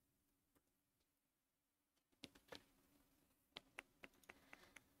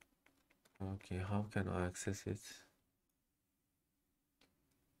okay, how can I access it?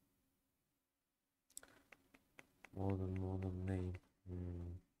 Model name.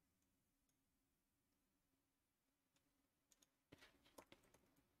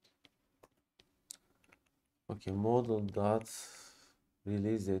 Okay, model dot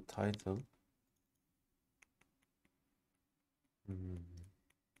release a title.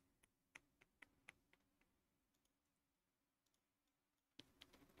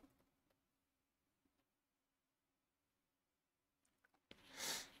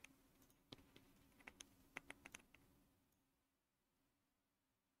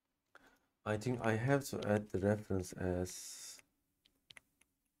 I think I have to add the reference as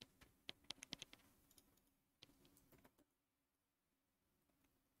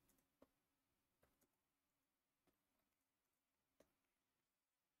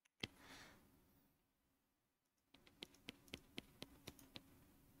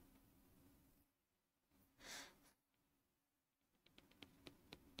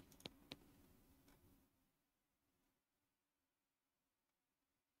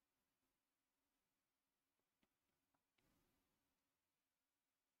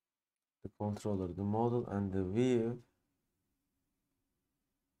controller, the model, and the view.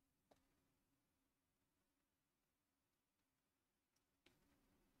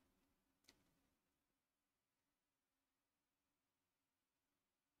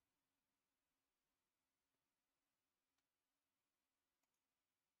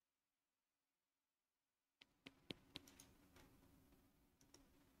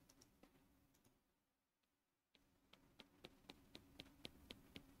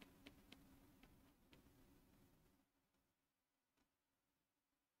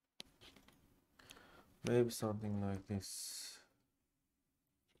 Maybe something like this.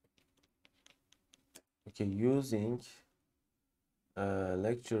 Okay, using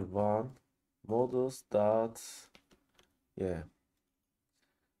lecture 1 models dot, yeah,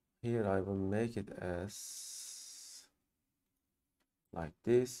 here I will make it as like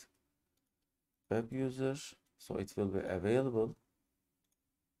this, web user, so it will be available.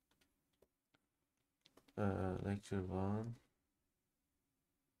 Lecture 1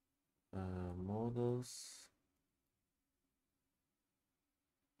 models.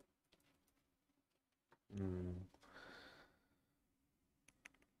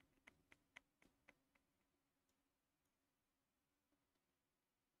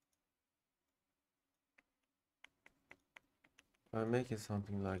 I make it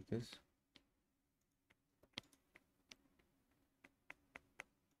something like this.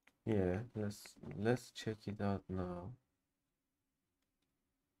 Yeah, let's check it out now.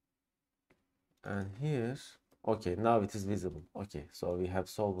 And here, okay, now it is visible. Okay, so we have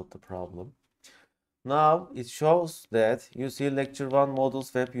solved the problem. Now it shows that you see lecture 1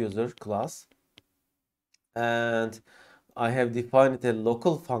 models web user class, and I have defined a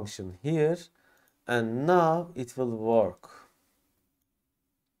local function here, and now it will work.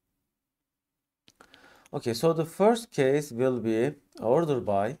 Okay, so the first case will be order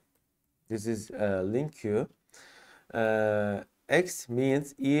by. This is link queue. X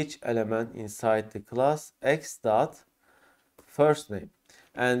means each element inside the class X dot first name,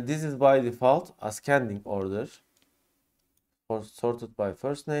 and this is by default ascending order, or sorted by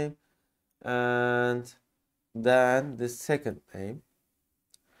first name, and then the second name.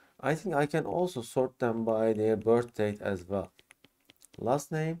 I think I can also sort them by their birth date as well.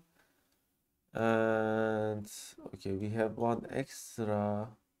 Last name, and okay, we have one extra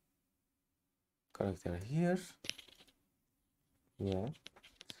character here. Yeah.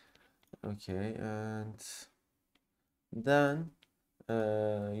 Okay, and then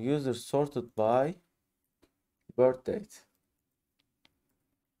user sorted by birth date.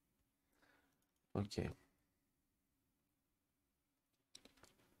 Okay.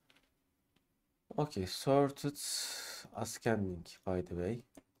 Okay, sorted ascending, by the way.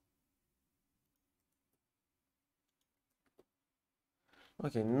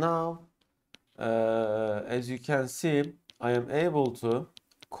 Okay, now as you can see, I am able to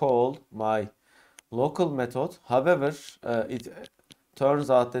call my local method. However, it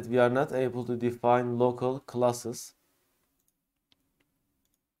turns out that we are not able to define local classes.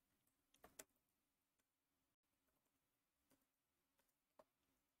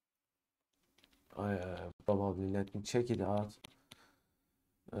 Probably let me check it out.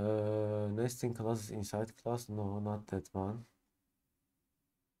 Nesting classes inside class, no, not that one.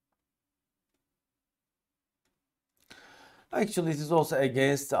 Actually, it is also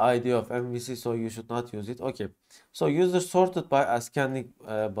against the idea of MVC, so you should not use it. Okay, so user sorted by ascending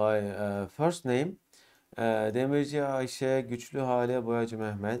by first name. Demirci Ayşe, Güçlü Hale, Boyacı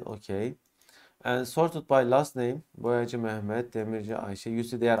Mehmet. Okay. And sorted by last name, Boyacı Mehmet, Demirci Ayşe. You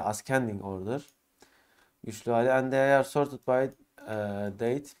see they are ascending order. Güçlü Hale, and they are sorted by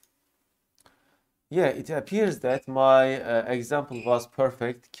date. Yeah, it appears that my example was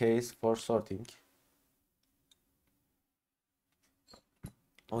perfect case for sorting.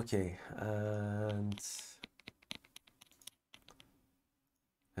 Okay, and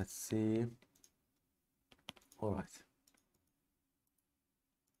let's see. All right.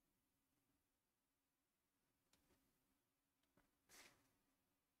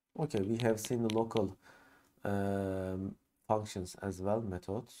 Okay, we have seen the local functions as well,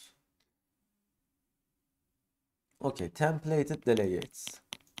 methods. Okay, templated delegates.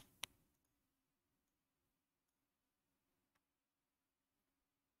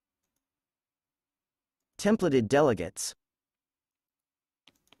 Templated delegates.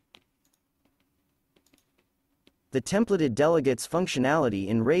 The templated delegates functionality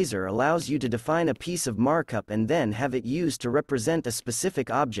in Razor allows you to define a piece of markup and then have it used to represent a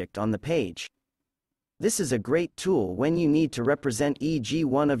specific object on the page. This is a great tool when you need to represent e.g.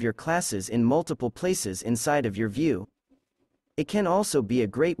 one of your classes in multiple places inside of your view. It can also be a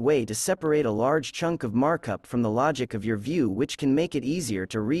great way to separate a large chunk of markup from the logic of your view, which can make it easier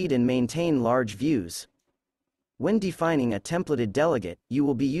to read and maintain large views. When defining a templated delegate, you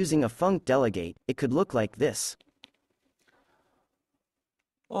will be using a func delegate. It could look like this.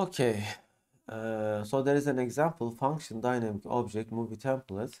 Okay, so there is an example function dynamic object movie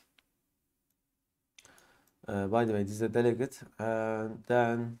template. By the way, this is a delegate, and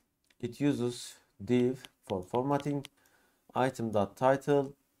then it uses div for formatting,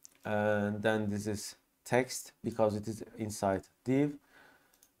 item.title, and then this is text because it is inside div,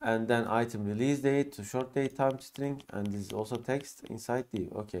 and then item release date to short date time string, and this is also text inside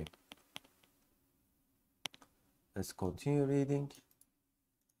div. Okay, let's continue reading.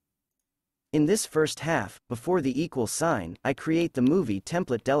 In this first half, before the equal sign, I create the movie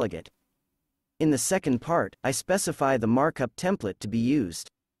template delegate. In the second part, I specify the markup template to be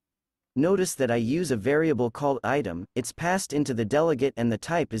used. Notice that I use a variable called item. It's passed into the delegate and the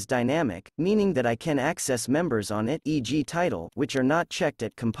type is dynamic, meaning that I can access members on it, e.g. title, which are not checked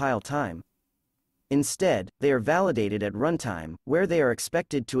at compile time. Instead, they are validated at runtime, where they are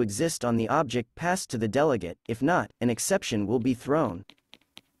expected to exist on the object passed to the delegate. If not, an exception will be thrown.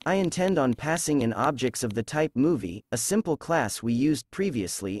 I intend on passing in objects of the type movie, a simple class we used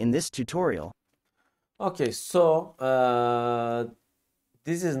previously in this tutorial. Okay, so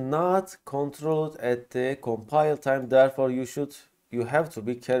this is not controlled at the compile time, therefore you have to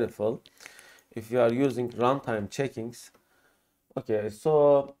be careful if you are using runtime checkings. Okay,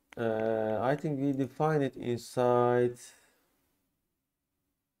 so I think we define it inside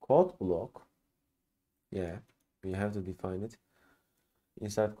code block. Yeah, we have to define it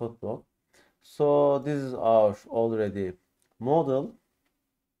inside code block. So this is our already model,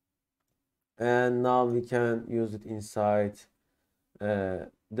 and now we can use it inside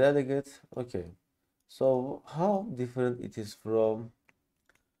delegate. Okay, so how different it is from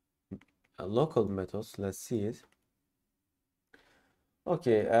local methods? Let's see it.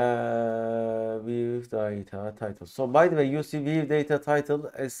 Okay, ViewData title. So by the way, you see ViewData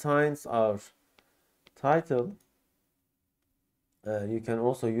title assigns our title. You can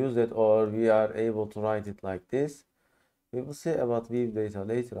also use it, or we are able to write it like this. We will see about ViewData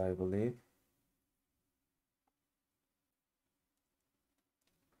later, I believe.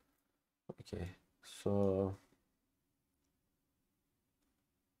 Okay, so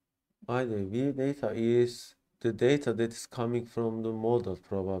by the way, ViewData is the data that is coming from the model,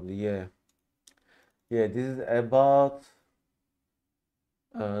 probably. Yeah, this is about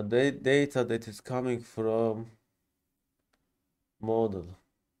the data that is coming from model.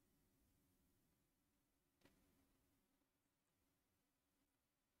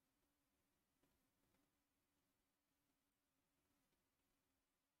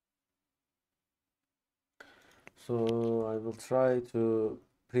 So I will try to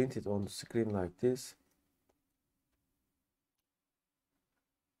print it on the screen like this.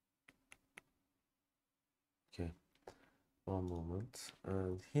 Okay, one moment.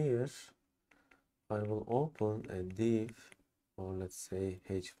 And here I will open a div, or let's say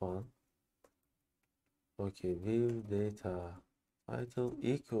h1. Okay, view data title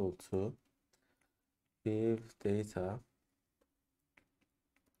equal to view data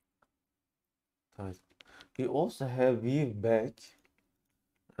title. We also have ViewBag,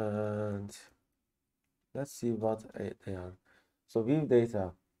 and let's see what they are. So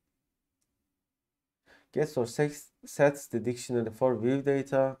ViewData gets or sets the dictionary for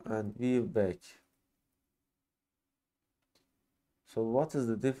ViewData and ViewBag. So what is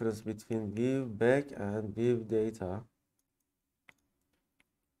the difference between ViewBag and ViewData?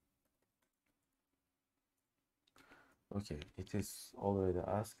 Okay, it is already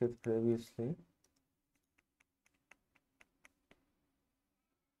asked previously.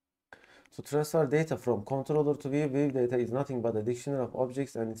 To transfer data from controller to view, ViewData is nothing but a dictionary of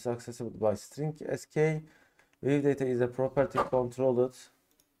objects, and it's accessible by string sk. ViewData is a property controlled.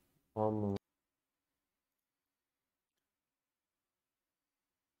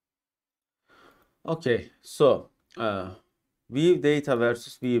 Okay, so ViewData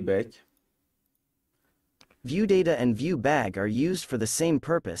versus ViewBag. ViewData and ViewBag are used for the same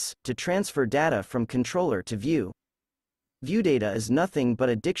purpose, to transfer data from controller to view. ViewData is nothing but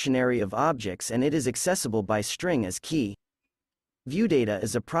a dictionary of objects, and it is accessible by string as key. ViewData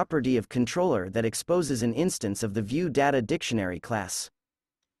is a property of controller that exposes an instance of the ViewData dictionary class.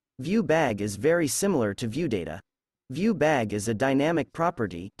 ViewBag is very similar to ViewData. ViewBag is a dynamic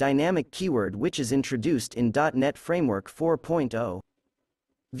property, dynamic keyword, which is introduced in .NET Framework 4.0.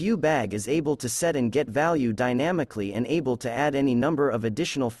 ViewBag is able to set and get value dynamically and able to add any number of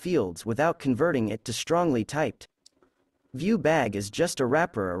additional fields without converting it to strongly typed. ViewBag is just a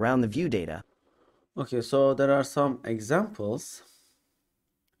wrapper around the ViewData. Okay, so there are some examples.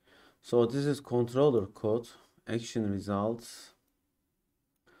 So this is controller code, action results.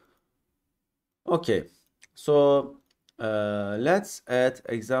 Okay, so let's add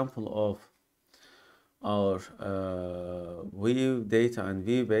example of our ViewData and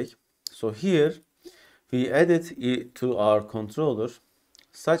ViewBag. So here we added it to our controller,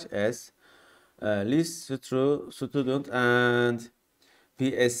 such as list student, and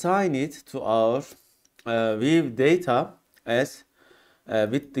we assign it to our ViewData as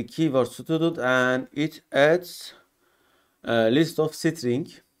with the keyword student, and it adds a list of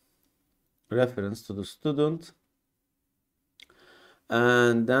string reference to the student.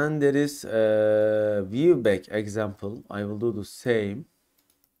 And then there is a ViewBag example. I will do the same.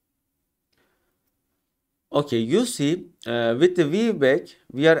 Okay, you see, with the ViewBag,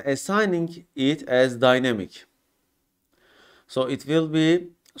 we are assigning it as dynamic. So it will be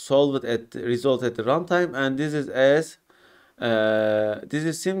solved at result at the runtime, and this is as this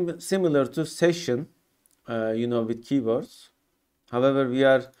is similar to session, with keywords. However, we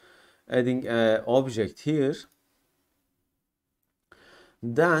are adding an object here.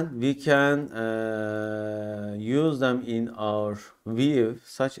 Then we can use them in our view,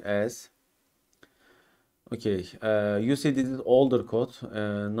 such as, okay, you see this is older code,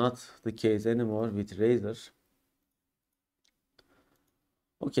 not the case anymore with Razor.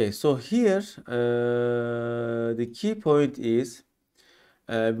 Okay, so here the key point is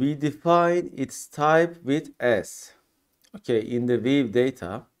we define its type with S, okay, in the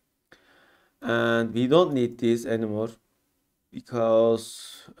ViewData, and we don't need this anymore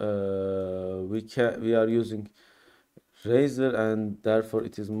because we are using Razor, and therefore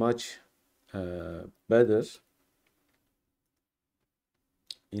it is much better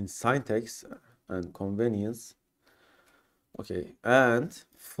in syntax and convenience. Okay, and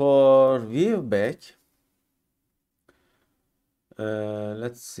for ViewBag,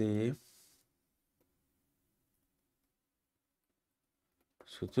 let's see,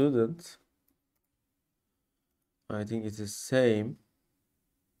 student, I think it is same.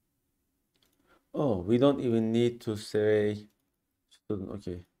 Oh, we don't even need to say student.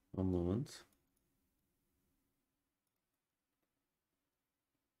 Okay, one moment.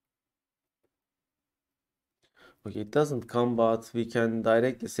 Okay, it doesn't come, but we can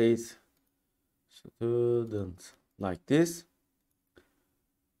directly say it student like this.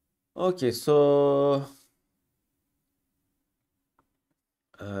 Okay, so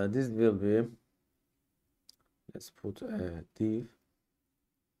this will be, let's put a div.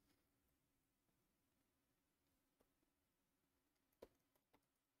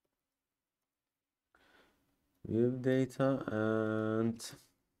 ViewData and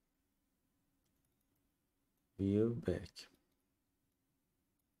ViewBag.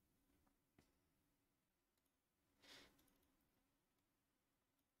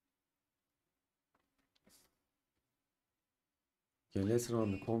 Okay, let's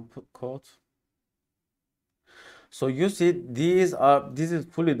run the code. So you see, this is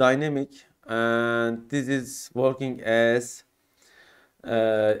fully dynamic, and this is working as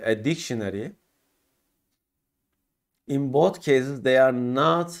a dictionary. In both cases, they are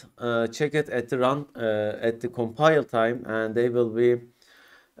not checked at the compile time, and they will be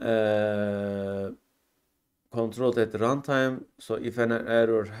controlled at the runtime. So if an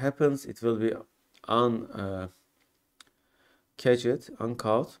error happens, it will be uncaught.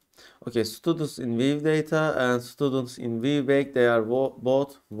 Okay, students in ViewData and students in ViewBag, they are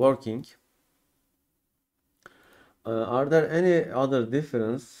both working. Are there any other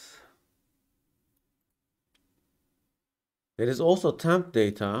difference? There is also temp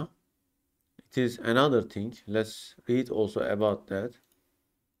data. It is another thing. Let's read also about that.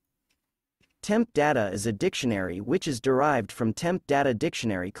 Temp data is a dictionary which is derived from temp data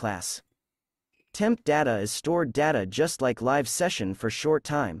dictionary class. Temp data is stored data just like live session for short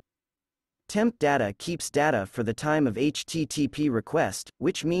time. Temp data keeps data for the time of HTTP request,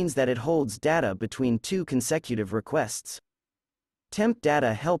 which means that it holds data between two consecutive requests. Temp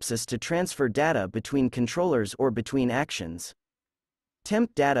data helps us to transfer data between controllers or between actions.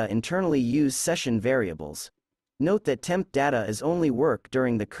 Temp data internally use session variables. Note that temp data is only work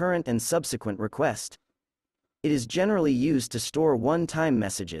during the current and subsequent request. It is generally used to store one-time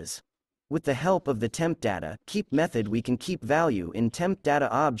messages. With the help of the temp data keep method, we can keep value in temp data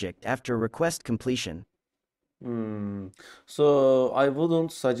object after request completion. So I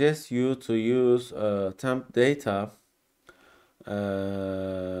wouldn't suggest you to use temp data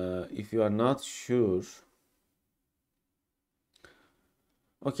if you are not sure.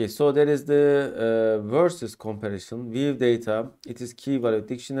 Okay, so there is the versus comparison. ViewData, it is key value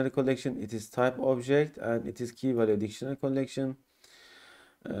dictionary collection, it is type object, and it is key value dictionary collection.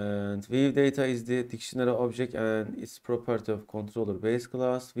 And ViewData is the dictionary object and its property of controller base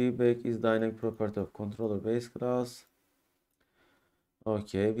class. ViewBag is dynamic property of controller base class.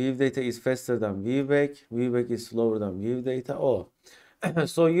 Okay, ViewData is faster than ViewBag. ViewBag is slower than ViewData. Oh,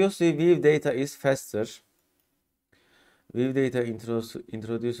 so you see ViewData is faster. ViewData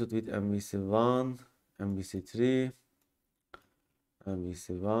introduced with MVC1, MVC3,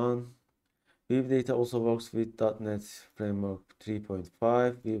 MVC1. ViewData also works with .NET Framework 3.5.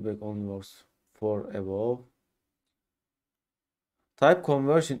 ViewBag only works for above. Type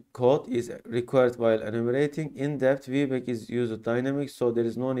conversion code is required while enumerating. In-depth ViewBag is used dynamic, so there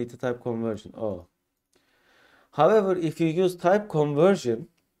is no need to type conversion. Oh. However, if you use type conversion,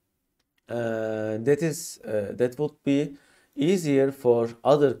 that would be easier for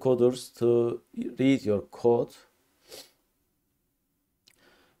other coders to read your code.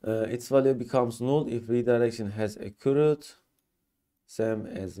 Its value becomes null if redirection has occurred, same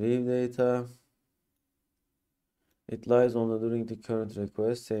as ViewData. It lies only during the current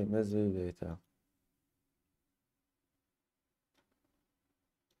request, same as ViewData.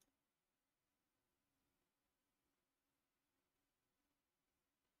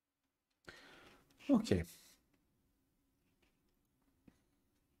 Okay.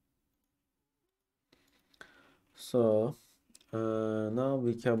 So now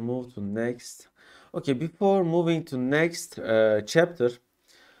we can move to next. Okay, before moving to next chapter,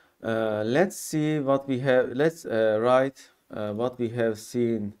 let's see what we have. Let's write what we have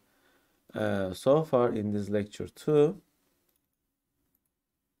seen so far in this lecture too.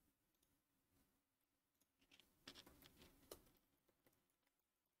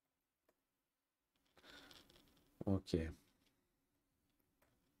 Okay.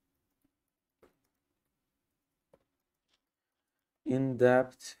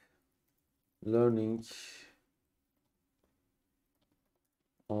 In-depth learning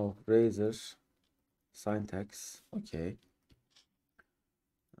of Razor syntax. Okay.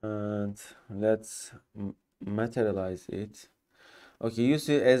 And let's materialize it. Okay, you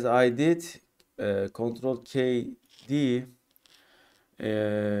see, as I did Control KD,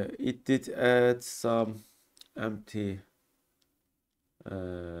 it did add some empty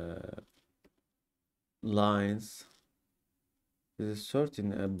lines. This is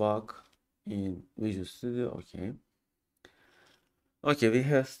certain a bug in Visual Studio. Okay. Okay, we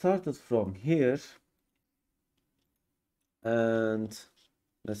have started from here, and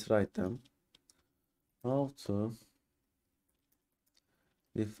let's write them. How to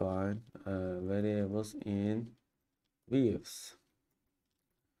define variables in views.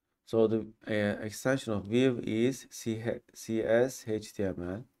 So the extension of view is cshtml,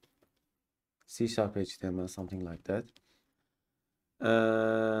 C# HTML, something like that.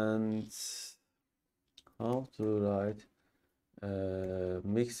 And how to write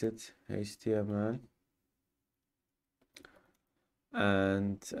mixed HTML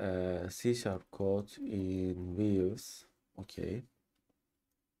and C# code in views. Okay.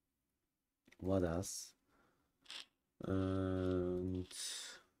 What else? And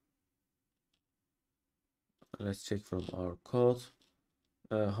let's check from our code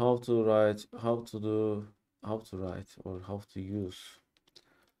how to write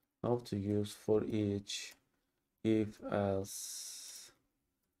for each, if else,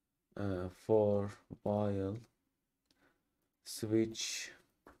 for while, switch.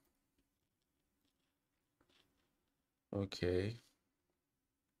 Okay.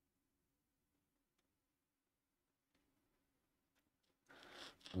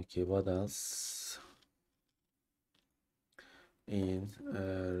 Okay, what else? In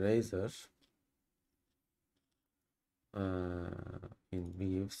Razor, in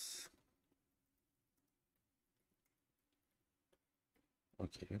views.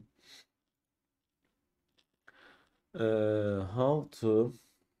 Okay. How to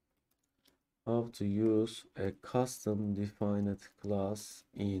use a custom defined class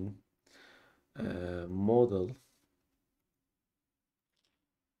in model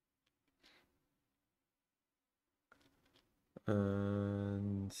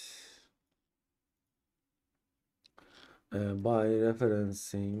and by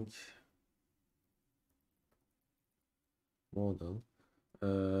referencing model.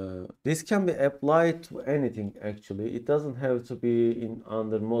 This can be applied to anything actually. It doesn't have to be in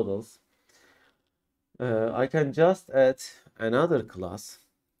under models. I can just add another class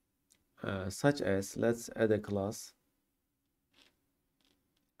such as, let's add a class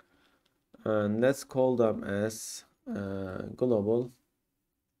and let's call them as global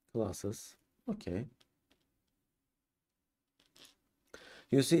classes. Okay.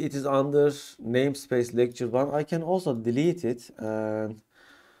 You see it is under namespace lecture 1. I can also delete it and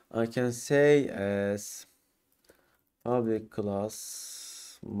I can say as public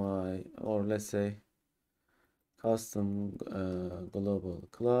class my, or let's say custom global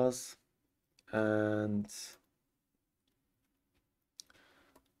class, and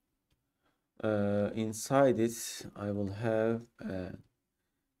inside it I will have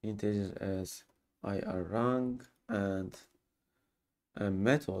integer as ir rank and a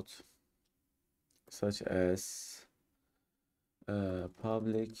method such as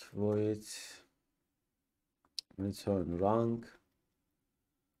public void return rank.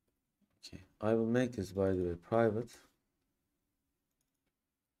 Okay, I will make this, by the way, private,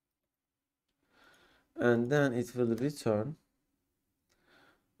 and then it will return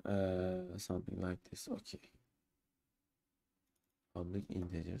something like this. Okay, public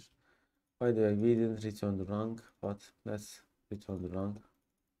integer. By the way, we didn't return the rank, but let's return the rank,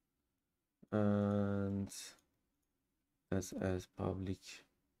 and that's as public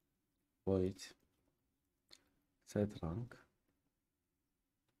void set rank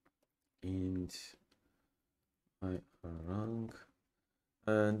int ir rank,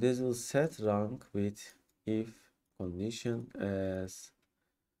 and this will set rank with if condition as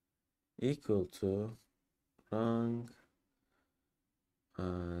equal to rank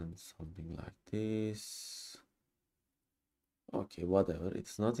and something like this. Okay, whatever,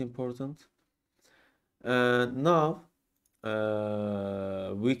 it's not important. And now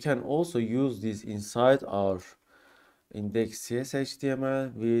we can also use this inside our index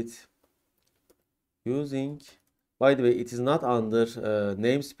cshtml with using, by the way, it is not under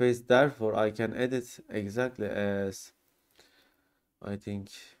namespace, therefore I can edit exactly as, I think,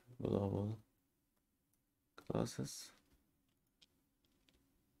 global classes.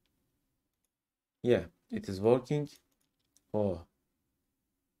 Yeah, it is working. Oh,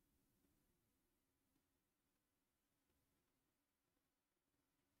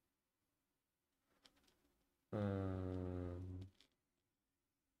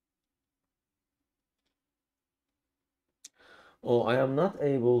 oh, I am not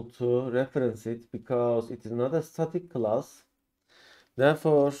able to reference it because it is not a static class.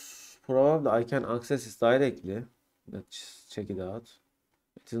 Therefore, probably I can access it directly. Let's check it out.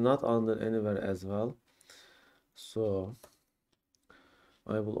 It is not under anywhere as well. So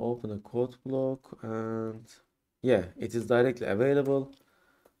I will open a code block and yeah, it is directly available.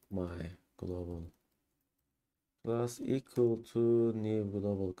 My global class equal to new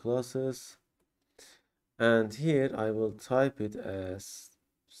global classes. And here I will type it as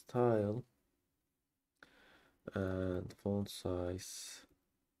style and font size.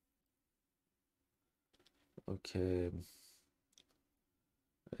 Okay,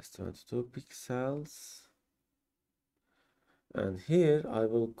 that's 22 pixels. And here I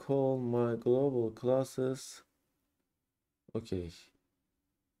will call my global classes. Okay,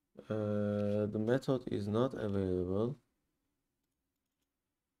 the method is not available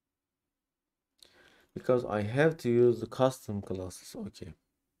because I have to use the custom classes. Okay,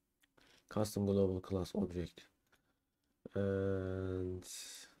 custom global class object, and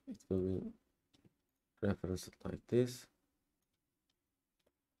it will be referenced like this.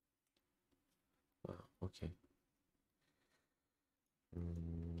 Okay.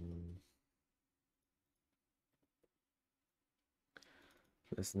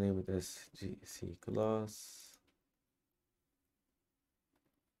 Let's name it as GC class.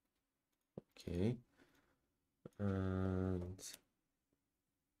 Okay. And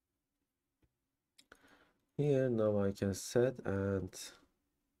here now I can set and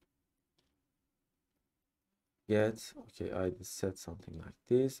get. Okay, I set something like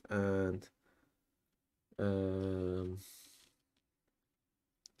this, and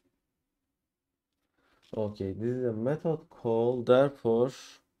okay, this is a method call, therefore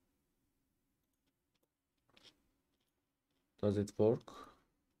does it work?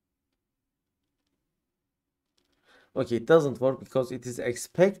 Okay, it doesn't work because it is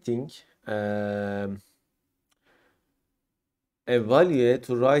expecting a value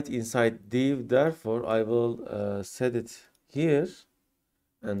to write inside div, therefore I will set it here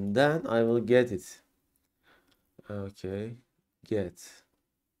and then I will get it. Okay, get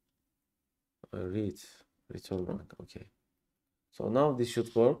read return rank. Okay, so now this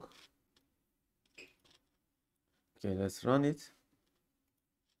should work. Okay, let's run it.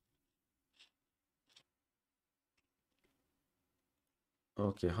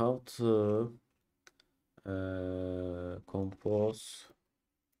 Okay, how to compose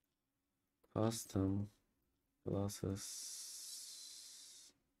custom classes.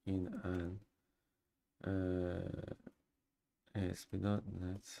 in an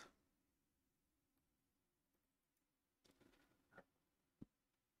ASP.NET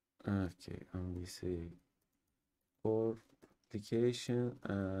MVC Core application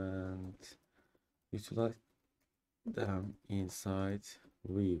and utilize them inside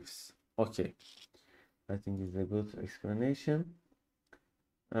views. Okay, I think it's a good explanation.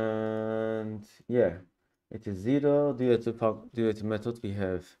 And yeah, it is 0 due to method we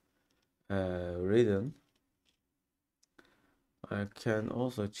have written. I can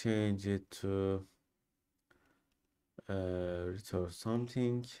also change it to return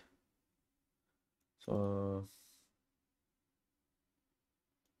something. So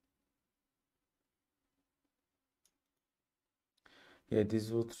yeah, this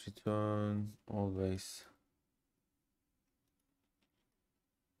would return always.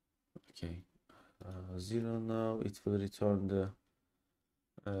 Okay, 0 now. It will return the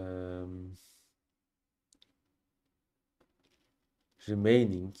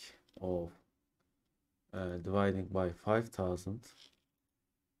remaining of dividing by 5,000.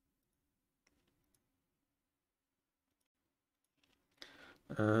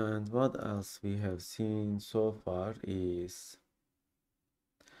 And what else we have seen so far is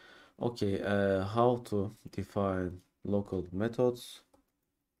okay, how to define local methods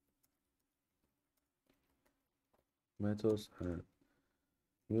and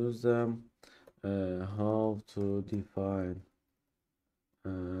use them, how to define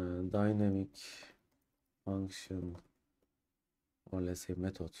dynamic function, or let's say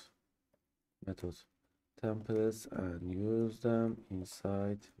method templates and use them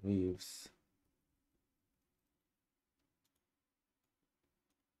inside views.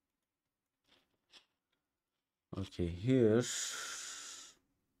 Okay, here,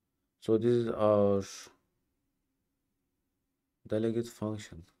 so this is our delegate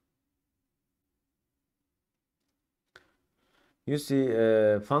function. You see,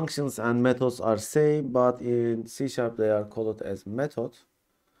 functions and methods are same, but in C# they are called as method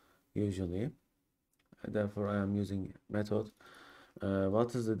usually, and therefore I am using method.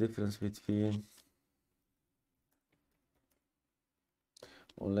 What is the difference between,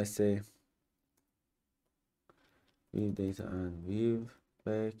 or let's say, ViewData and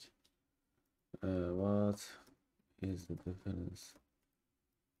ViewBag? What is the difference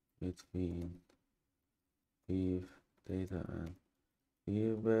between ViewData and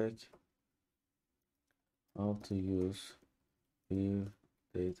ViewBag? How to use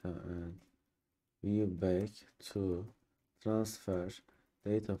ViewData and ViewBag to transfer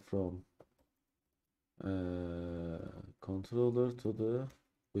data from controller to the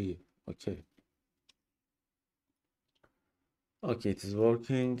view. Okay, it is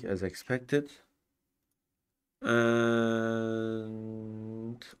working as expected. And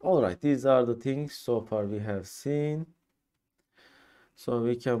all right, these are the things so far we have seen. So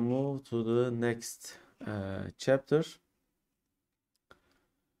we can move to the next chapter.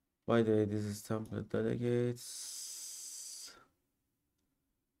 By the way, this is template delegates.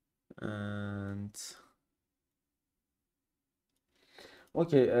 And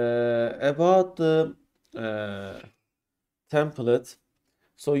okay, about the template.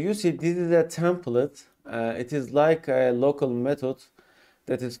 So you see, this is a template. It is like a local method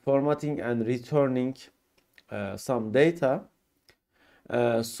that is formatting and returning some data.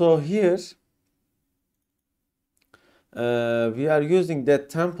 So here we are using that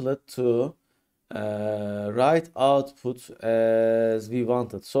template to write output as we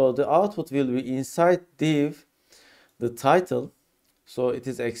wanted. So the output will be inside div, the title. So it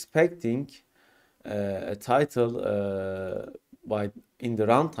is expecting a title in the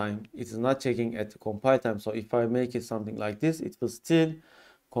runtime. It is not checking at the compile time. So if I make it something like this, it will still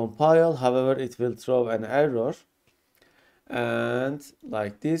compile. However, it will throw an error. And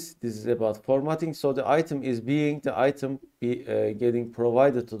like this is about formatting. So the item is getting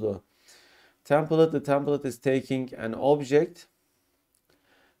provided to the template. The template is taking an object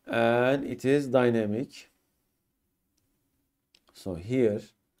and it is dynamic. So here,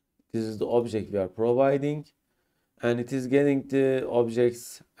 this is the object we are providing, and it is getting the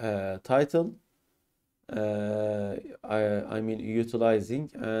object's title. I mean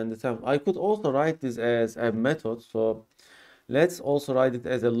utilizing, and the template. I could also write this as a method. So let's also write it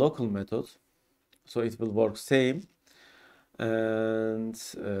as a local method, so it will work same. And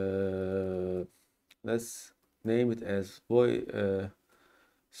let's name it as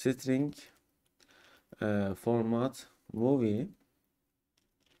string format movie.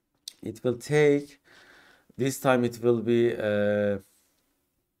 It will take, this time it will be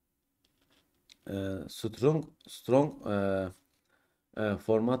strong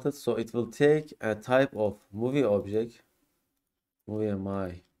formatted. So it will take a type of movie object, movie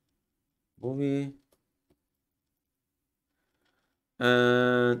my movie,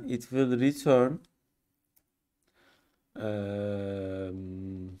 and it will return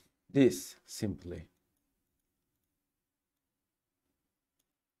this simply.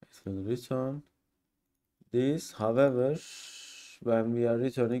 It will return this. However, when we are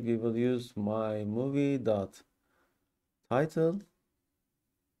returning, we will use my movie dot title.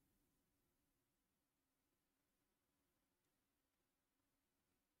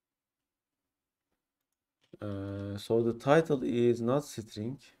 So the title is not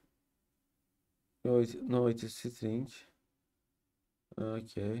string. No, it is string.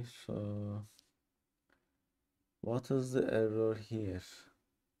 Okay, so what is the error here?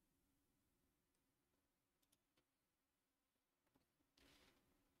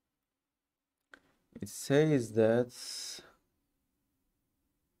 It says that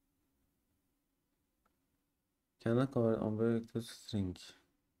cannot convert object to string.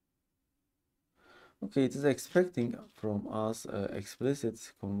 Okay, it is expecting from us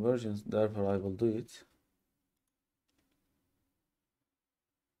explicit conversions, therefore I will do it.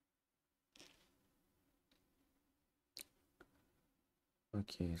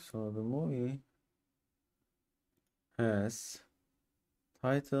 Okay, so the movie has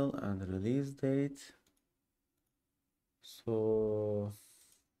title and release date. So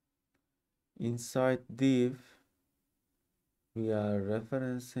inside div, we are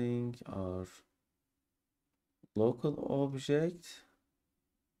referencing our local object.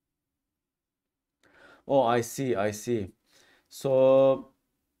 Oh, I see. So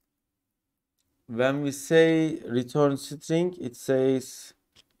when we say return string, it says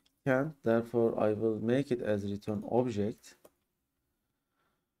can't, therefore I will make it as return object.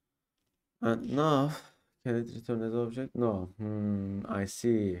 And now, can it return as object? No. I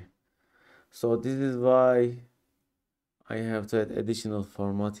see. So this is why I have to add additional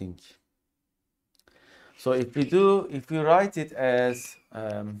formatting. So if we write it as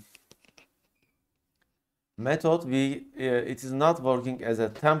method, it is not working as a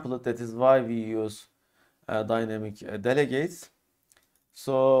template. That is why we use dynamic delegates.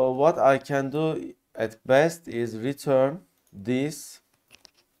 So what I can do at best is return this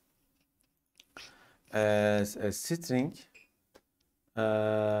as a string,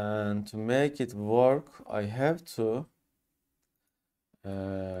 and to make it work I have to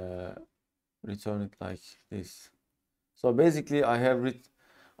return it like this. So basically I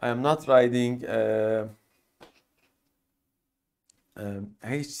am not writing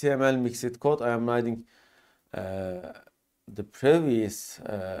HTML mixed code. I am writing the previous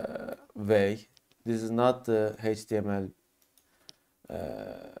way. This is not the HTML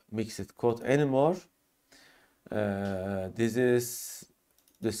mixed code anymore. This is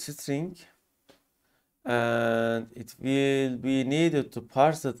the string, and it will be needed to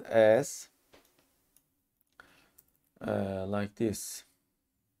parse it as like this.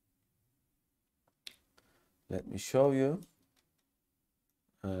 Let me show you.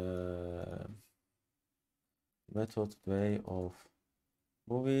 Method way of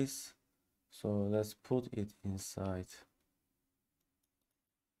movies. So let's put it inside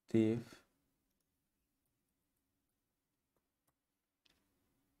div.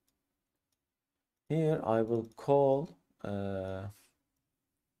 Here I will call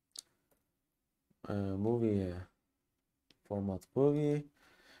movie format movie.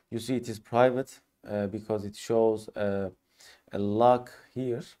 You see it is private because it shows a log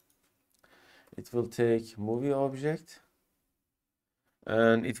here. It will take movie object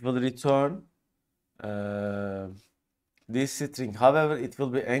and it will return this string. However, it will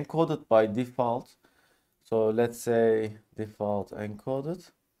be encoded by default. So let's say default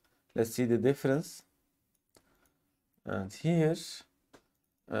encoded. Let's see the difference. And here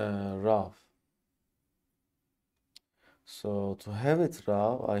raw. So to have it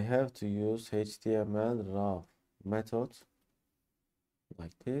raw, I have to use HTML raw method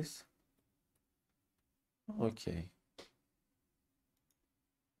like this. Okay.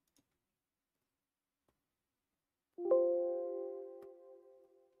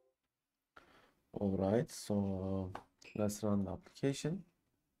 All right, so let's run the application.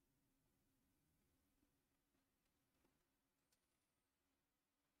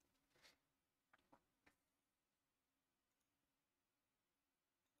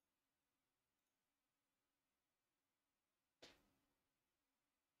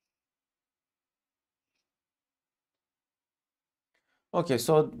 Okay,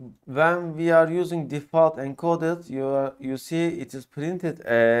 so when we are using default encoded, you see it is printed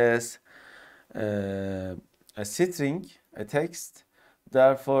as a string, a text,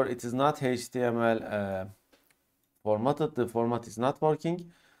 therefore it is not HTML formatted. The format is not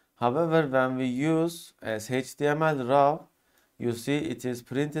working. However, when we use as HTML raw, you see it is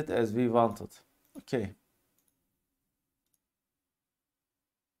printed as we wanted. Okay.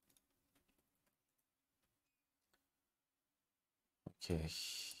 Okay.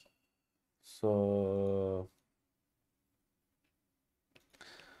 So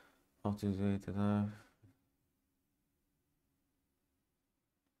how to do it now?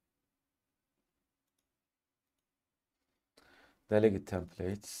 Delegate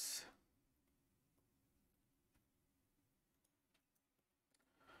templates.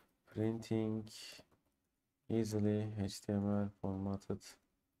 Printing easily HTML formatted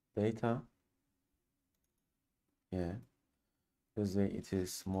data. Yeah, this way it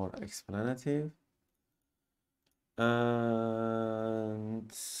is more explanative.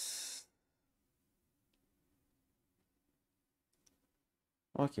 And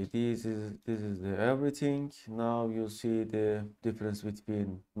okay, this is the everything. Now you see the difference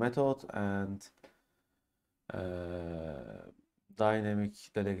between method and dynamic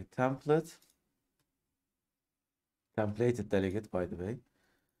delegate templated delegate, by the way,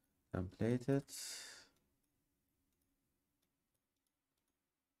 templated.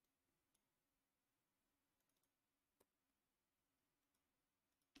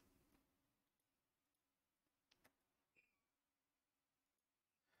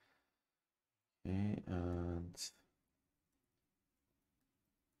 Okay, and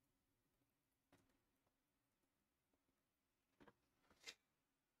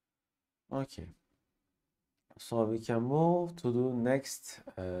okay, so we can move to the next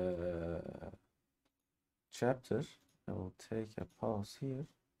chapter. I will take a pause here.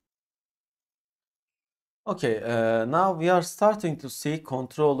 Okay, now we are starting to see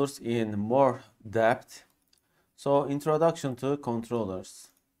controllers in more depth. So, introduction to controllers.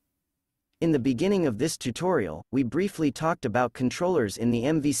 In the beginning of this tutorial, we briefly talked about controllers in the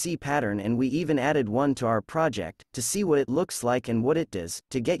MVC pattern, and we even added one to our project, to see what it looks like and what it does,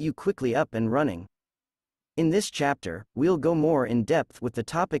 to get you quickly up and running. In this chapter, we'll go more in depth with the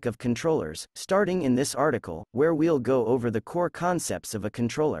topic of controllers, starting in this article, where we'll go over the core concepts of a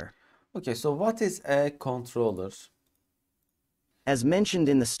controller. Okay, so what is a controller? As mentioned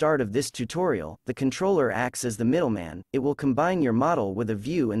in the start of this tutorial, the controller acts as the middleman. It will combine your model with a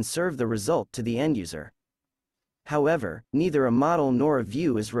view and serve the result to the end user. However, neither a model nor a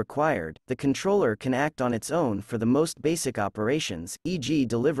view is required. The controller can act on its own for the most basic operations, e.g.,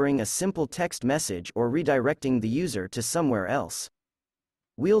 delivering a simple text message or redirecting the user to somewhere else.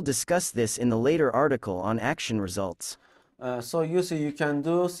 We'll discuss this in the later article on action results. So you see, you can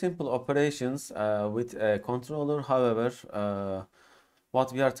do simple operations with a controller. However,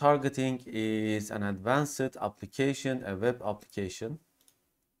 what we are targeting is an advanced application, a web application.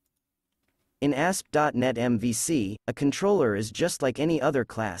 In ASP.NET MVC, a controller is just like any other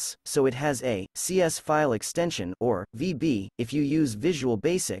class, so it has a CS file extension, or VB, if you use Visual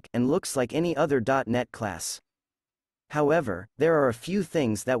Basic, and looks like any other .NET class. However, there are a few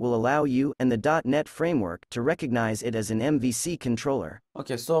things that will allow you and the .NET framework to recognize it as an MVC controller.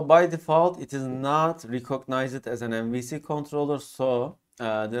 Okay, so by default, it is not recognized as an MVC controller. So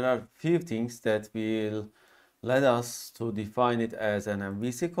there are few things that will let us to define it as an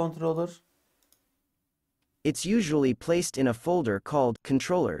MVC controller. It's usually placed in a folder called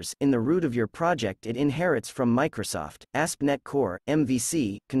Controllers in the root of your project. It inherits from Microsoft, ASP.NET Core,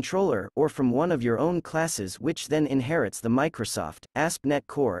 MVC, Controller, or from one of your own classes, which then inherits the Microsoft, ASP.NET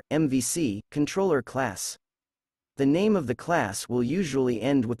Core, MVC, Controller class. The name of the class will usually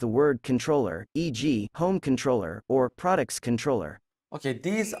end with the word controller, e.g., Home Controller, or Products Controller. Okay,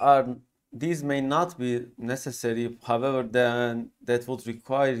 these may not be necessary. However, then that would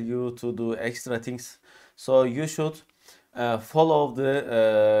require you to do extra things. So you should follow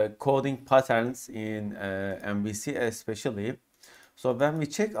the coding patterns in MVC especially. So when we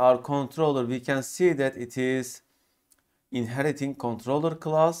check our controller, we can see that it is inheriting controller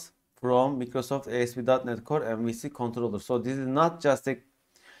class from Microsoft ASP.NET Core MVC controller. So this is not just a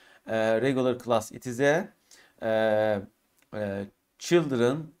regular class. It is a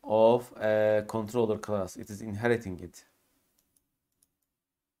children of a controller class. It is inheriting it.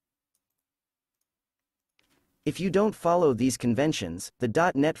 If you don't follow these conventions,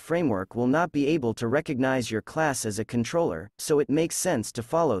 the .NET framework will not be able to recognize your class as a controller, so it makes sense to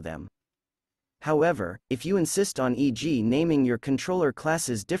follow them. However, if you insist on e.g. naming your controller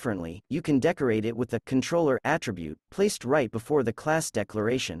classes differently, you can decorate it with a controller attribute placed right before the class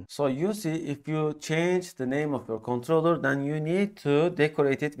declaration. So you see, if you change the name of your controller, then you need to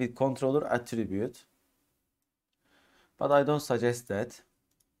decorate it with controller attribute. but I don't suggest that.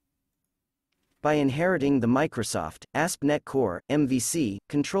 By inheriting the Microsoft ASP.NET Core MVC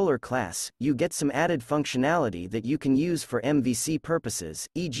controller class, you get some added functionality that you can use for MVC purposes,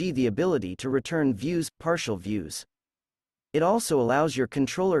 e.g. the ability to return views, partial views. It also allows your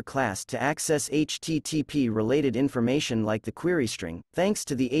controller class to access HTTP-related information like the query string, thanks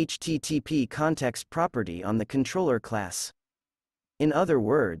to the HTTP context property on the controller class. In other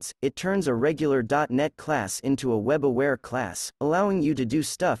words, it turns a regular .NET class into a web-aware class, allowing you to do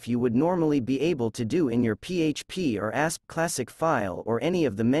stuff you would normally be able to do in your PHP or ASP classic file or any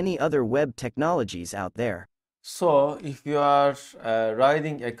of the many other web technologies out there. So if you are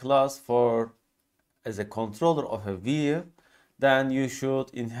writing a class as a controller of a view, then you should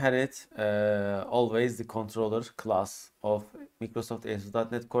inherit always the controller class of Microsoft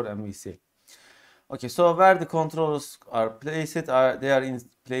ASP.NET Core MVC. Okay, so where the controllers are placed, they are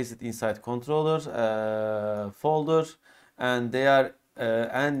placed inside controllers folder, and they are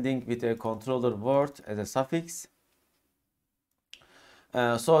ending with a controller word as a suffix.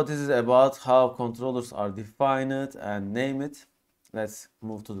 So this is about how controllers are defined and named. Let's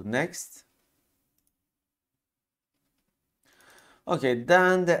move to the next. Okay,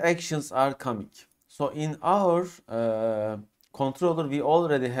 then the actions are coming. So in our controller, we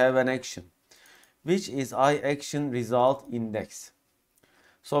already have an action, which is iActionResultIndex.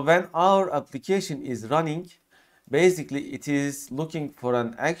 So when our application is running, basically it is looking for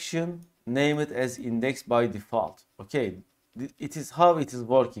an action named as index by default. Okay, it is how it is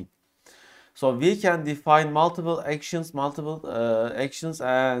working. So we can define multiple actions,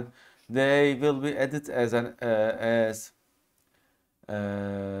 and they will be added as an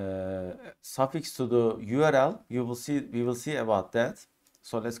suffix to the URL. We will see about that.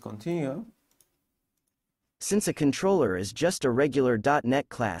 So let's continue. Since a controller is just a regular .NET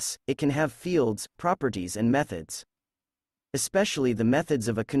class, it can have fields, properties and methods. Especially the methods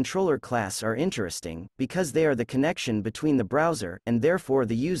of a controller class are interesting, because they are the connection between the browser, and therefore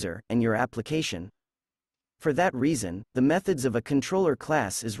the user, and your application. For that reason, the methods of a controller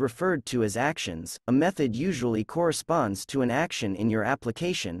class is referred to as actions. A method usually corresponds to an action in your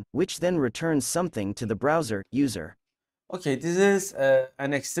application, which then returns something to the browser user. Okay, this is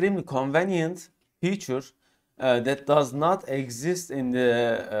an extremely convenient feature that does not exist in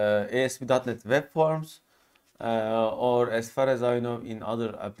the ASP.NET Web Forms or, as far as I know, in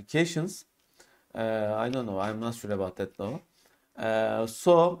other applications. I don't know, I'm not sure about that though.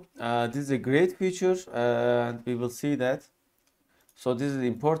 This is a great feature, and we will see that. So this is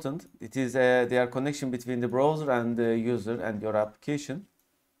important. It is their connection between the browser and the user and your application.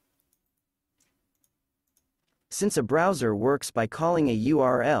 Since a browser works by calling a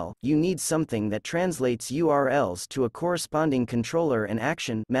URL, you need something that translates URLs to a corresponding controller and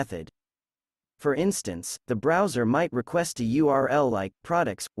action method. For instance, the browser might request a URL like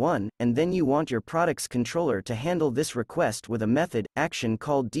products1, and then you want your products controller to handle this request with a method action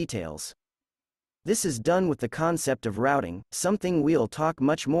called details. This is done with the concept of routing, something we'll talk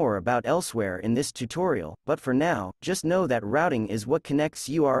much more about elsewhere in this tutorial, but for now, just know that routing is what connects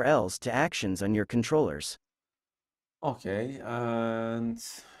URLs to actions on your controllers. Okay, and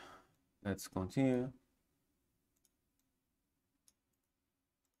let's continue.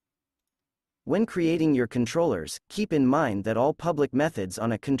 When creating your controllers, keep in mind that all public methods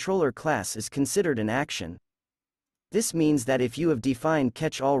on a controller class is considered an action. This means that if you have defined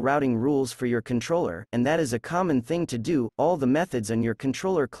catch-all routing rules for your controller, and that is a common thing to do, all the methods on your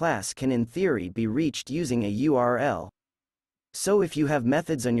controller class can in theory be reached using a URL. So if you have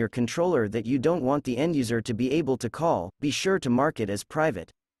methods on your controller that you don't want the end user to be able to call, be sure to mark it as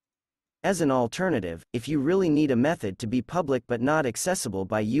private. As an alternative, if you really need a method to be public but not accessible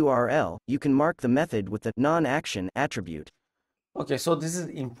by URL, you can mark the method with the non-action attribute. Okay, so this is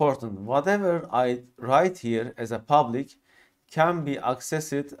important. Whatever I write here as a public can be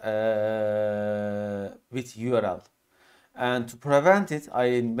accessed with URL. And to prevent it,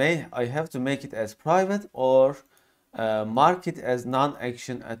 I have to make it as private or mark it as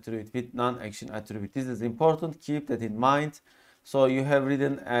non-action attribute with non-action attribute. This is important. Keep that in mind. So you have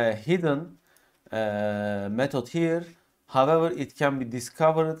written a hidden method here. However, it can be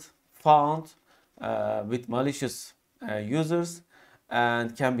discovered, found with malicious users,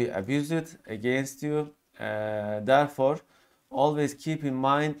 and can be abused against you. Therefore, always keep in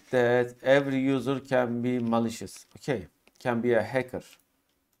mind that every user can be malicious. Okay, can be a hacker.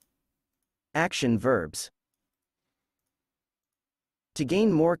 Action verbs. To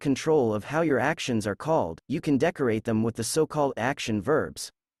gain more control of how your actions are called, you can decorate them with the so-called action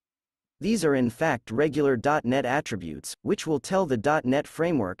verbs. These are in fact regular .NET attributes, which will tell the .NET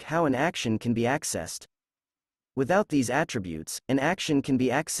framework how an action can be accessed. Without these attributes, an action can be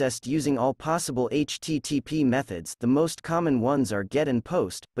accessed using all possible HTTP methods. The most common ones are get and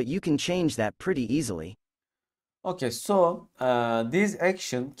post, but you can change that pretty easily. Okay, so this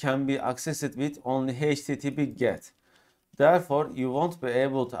action can be accessed with only HTTP GET. Therefore, you won't be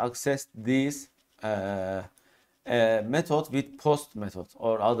able to access this method with post method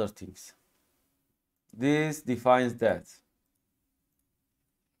or other things. This defines that.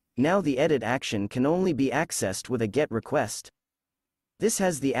 Now the edit action can only be accessed with a GET request. This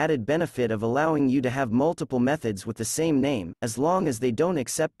has the added benefit of allowing you to have multiple methods with the same name, as long as they don't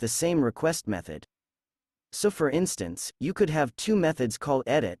accept the same request method. So for instance, you could have two methods called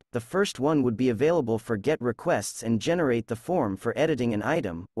edit. The first one would be available for GET requests and generate the form for editing an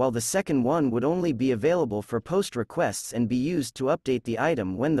item, while the second one would only be available for post requests and be used to update the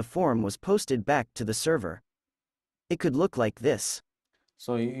item when the form was posted back to the server. It could look like this.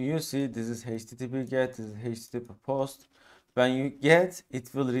 So you see, this is HTTP GET, this is HTTP POST. When you get,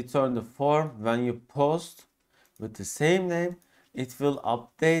 it will return the form. When you post with the same name, it will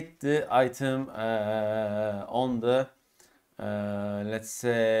update the item on the, let's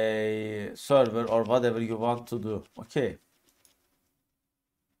say, server or whatever you want to do. Okay.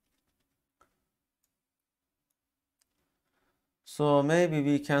 So maybe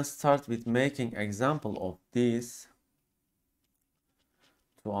we can start with making example of this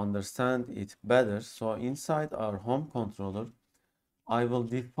to understand it better. So inside our home controller, I will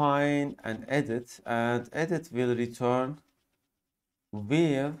define an edit, and edit will return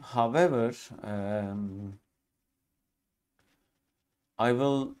view. However, I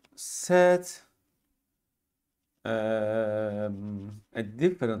will set a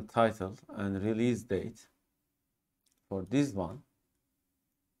different title and release date for this one.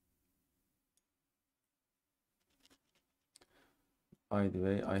 By the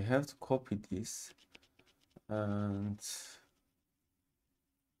way, I have to copy this and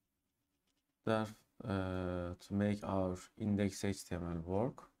there to make our index.html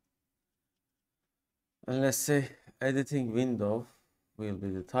work. And let's say editing window will be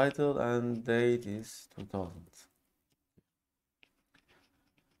the title and date is 2000.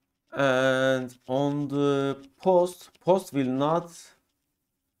 And on the post will not,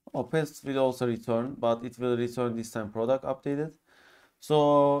 post will also return, but it will return this time product updated.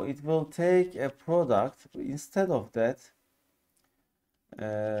 So it will take a product. Instead of that,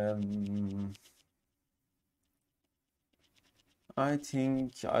 I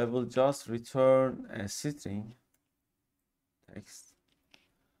think I will just return a string text.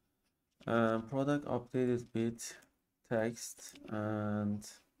 Product updated with text, and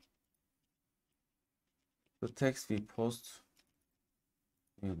the text we post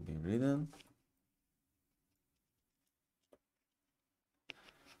will be written.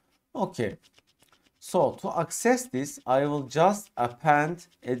 Okay, so to access this, I will just append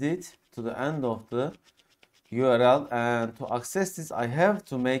edit to the end of the URL, and to access this, I have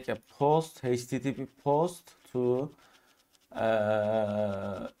to make a post, HTTP post to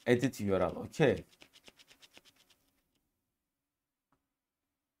edit URL. Okay.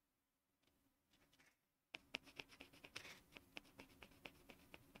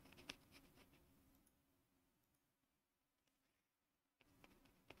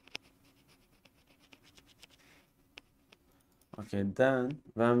 Okay, then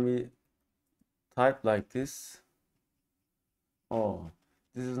when we type like this, oh,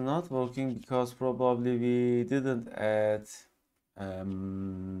 this is not working because probably we didn't add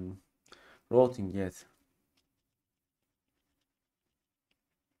routing yet.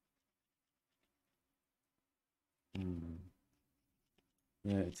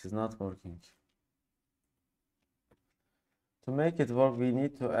 Yeah, it is not working. To make it work, we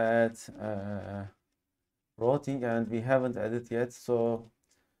need to add routing, and we haven't added yet. So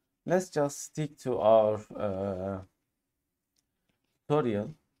let's just stick to our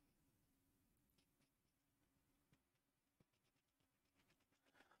tutorial.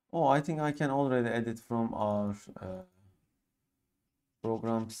 Oh, I think I can already edit from our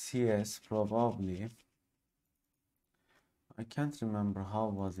program CS probably. I can't remember how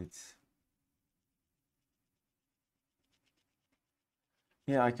was it.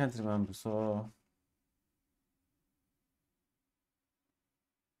 Yeah, I can't remember. So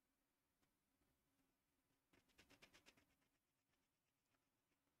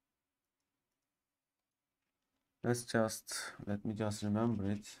let me just remember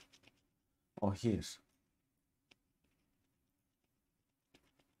it. Oh, here.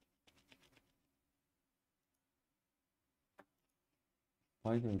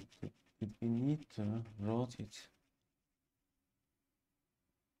 Why did we need to write it?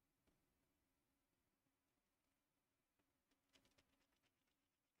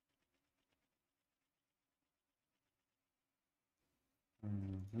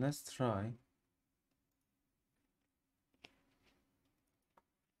 Let's try.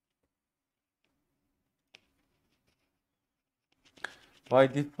 By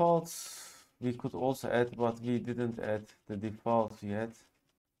default, we could also add, but we didn't add the default yet.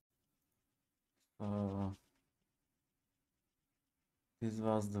 This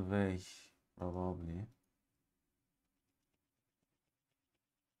was the way, probably.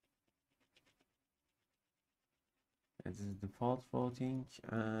 It is default routing,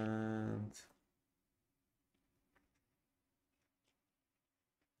 and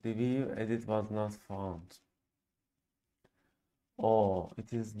the view edit was not found. Oh,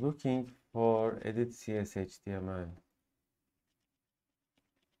 it is looking for edit cshtml.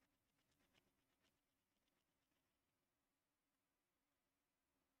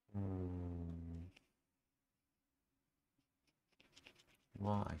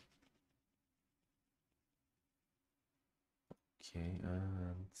 Why? Okay,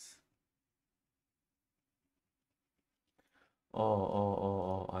 and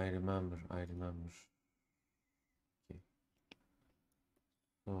oh, I remember. Okay.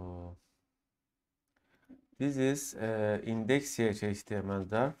 So this is index html.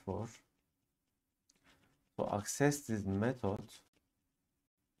 Therefore, to access this method,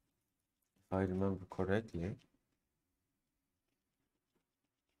 if I remember correctly,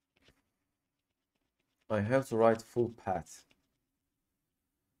 I have to write full path.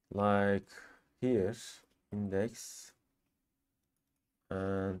 Like here, index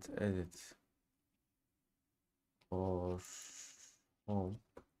and edit, or home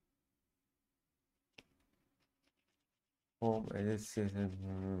edit CSS.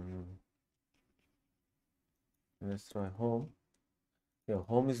 Let's try home. Yeah,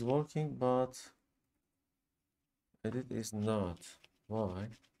 home is working, but edit is not. Why?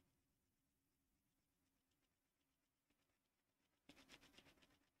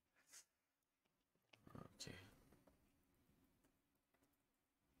 Okay.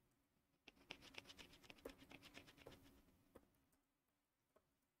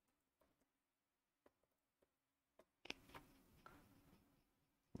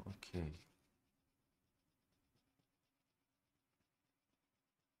 Okay.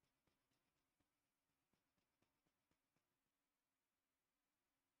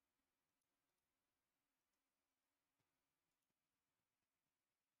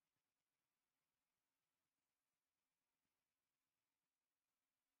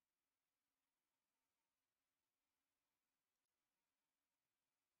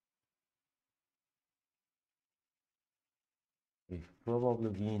 Probably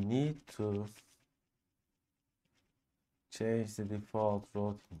we need to change the default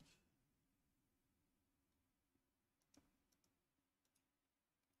routing.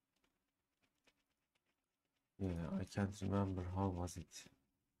 Yeah, I can't remember how was it.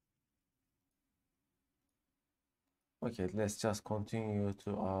 Okay, let's just continue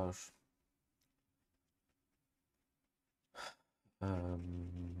to our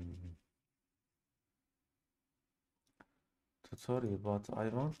tutorial, but I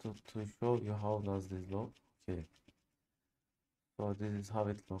want to show you how does this look. Okay, so this is how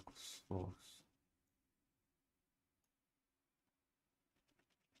it works.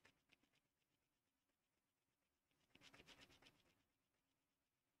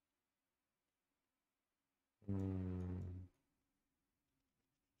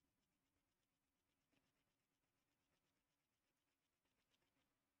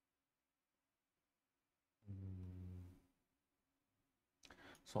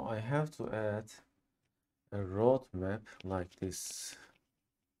 So I have to add a roadmap like this.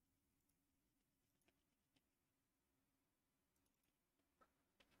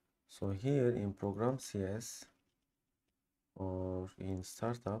 So here in program CS or in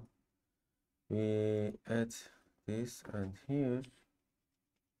startup, we add this, and here,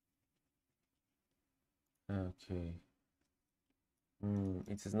 okay,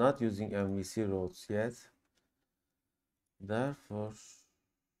 it is not using MVC roads yet. Therefore,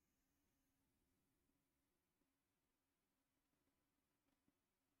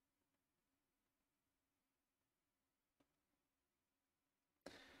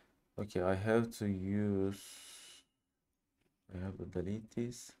 okay, I have to delete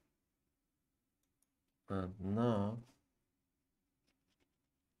this, and now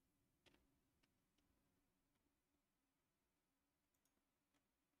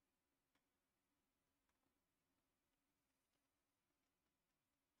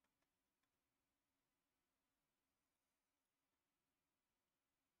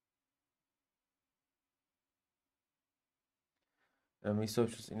MVC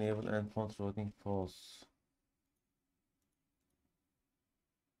options enable endpoint routing false.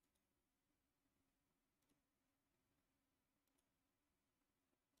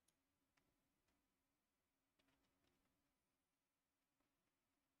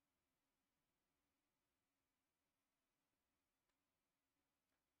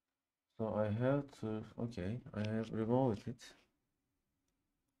 So I have to, okay, I have removed it.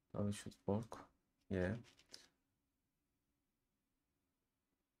 Now it should work. Yeah.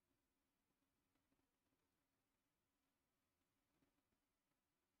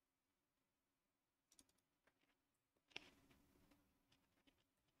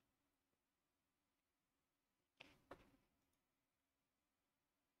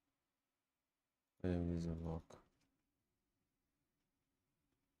 Maybe this will work.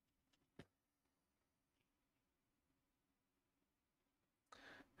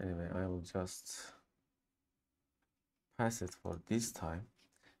 Anyway, I will just pass it for this time,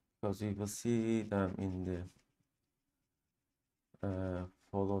 because we will see them in the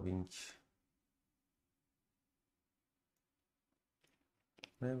following.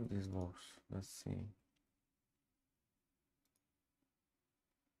 Maybe this works. Let's see.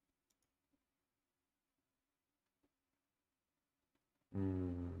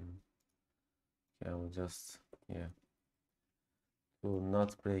 Okay, I will just, yeah, to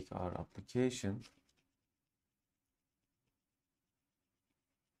not break our application.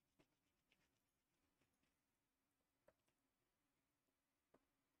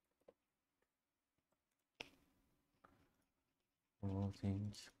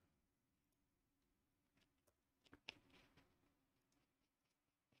 Promoting.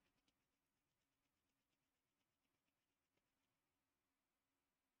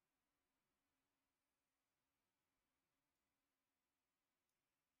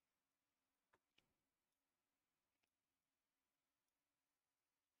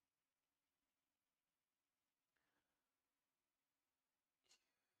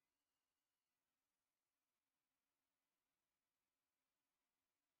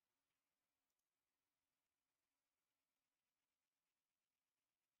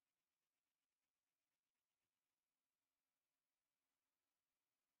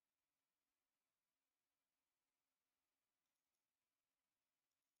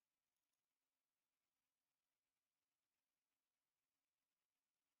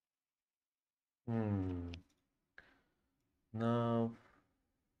 Now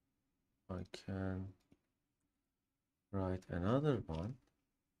I can write another one,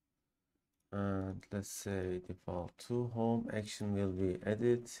 and let's say default to home action will be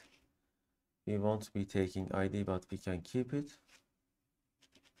edit. We won't be taking ID, but we can keep it.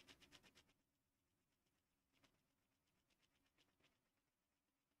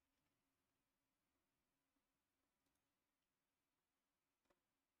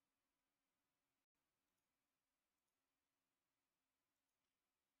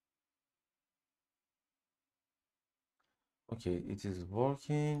 Okay, it is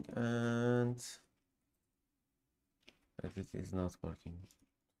working, and it is not working.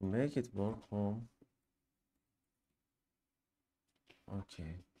 To make it work, home.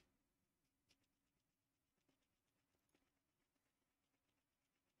 Okay.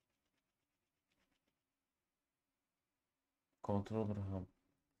 Controller home.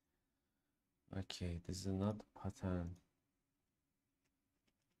 Okay, this is not pattern.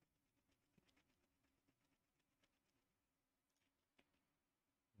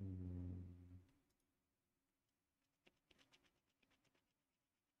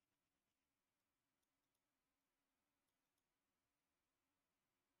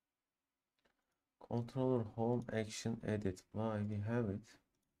 Controller home action edit. Why we have it?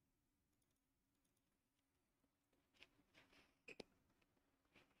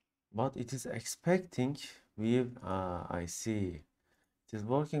 But it is expecting view. I see. It is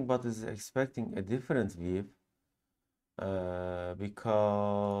working, but it is expecting a different view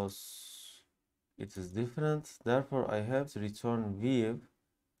because it is different. Therefore, I have to return view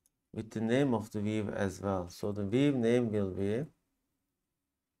with the name of the view as well. So the view name will be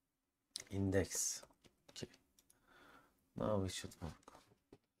index. Okay. Now it should work.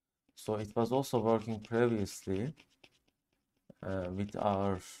 So it was also working previously with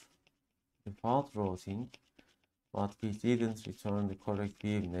our default routing, but we didn't return the correct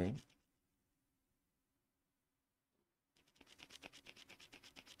view name.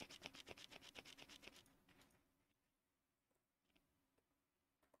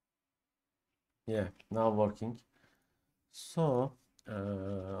 Yeah, now working. So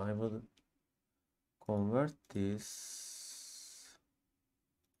I will convert this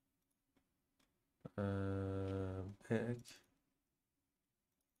back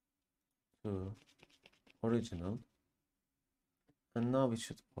to original, and now it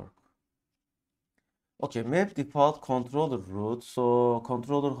should work. Okay, map default controller root, so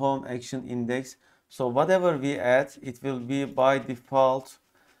controller home action index. So whatever we add, it will be by default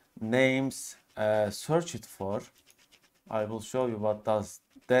names search it for. I will show you what does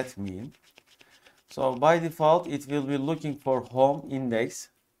that mean? So by default, it will be looking for home index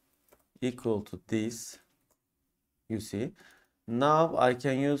equal to this. You see, now I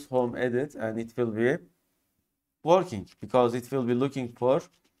can use home edit and it will be working because it will be looking for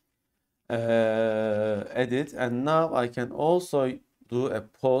edit, and now I can also do a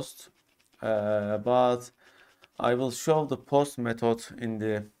post, but I will show the post method in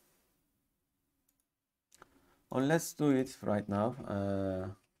the let's do it right now.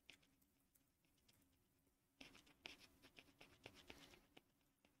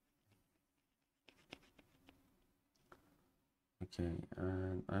 Okay,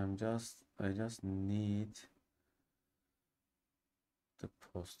 and I just need the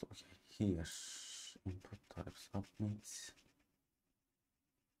post. Okay, here input type submit.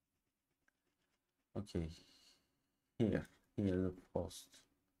 Okay, here the post.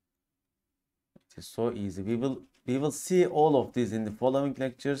 It is so easy. We will see all of this in the following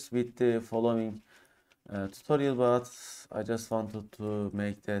lectures with the following tutorial, but I just wanted to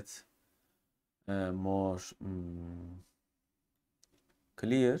make that more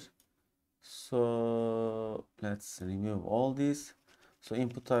clear. So let's remove all these. So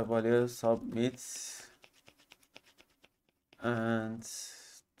input type value submit, and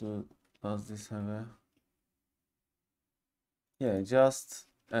does this have a, yeah, just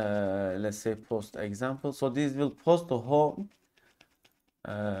let's say post example. So this will post the home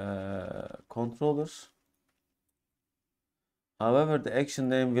controllers. However, the action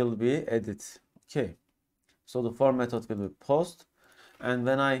name will be edit. Okay, so the for method will be post, and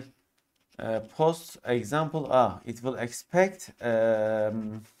when I post example, it will expect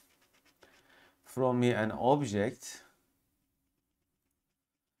from me an object.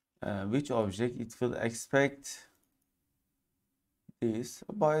 Which object? It will expect this.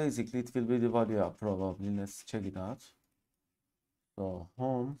 Basically, it will be the value probably. Let's check it out. So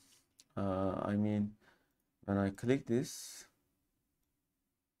home, I mean, when I click this,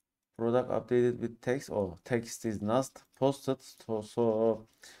 product updated with text. Oh, text is not posted. So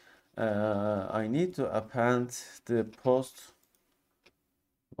I need to append the post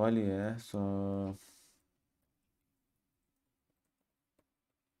value. Yeah? So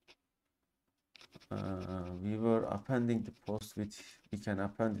we were appending the post with, we can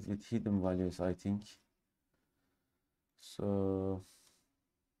append it with hidden values, I think. So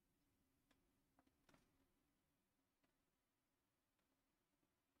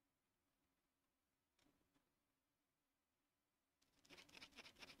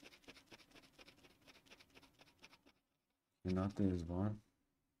not this one.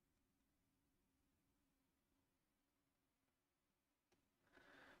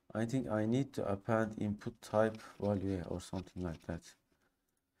 I think I need to append input type value or something like that.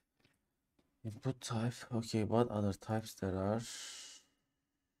 Input type. Okay, what other types there are?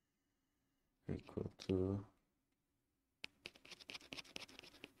 Equal to.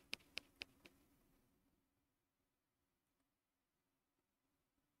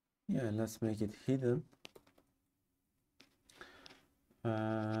 Yeah, let's make it hidden.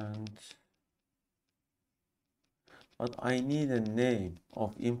 And but I need a name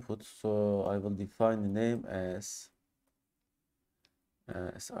of input, so I will define the name as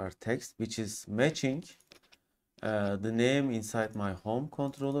our text, which is matching the name inside my home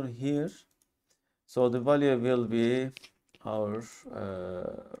controller here. So the value will be our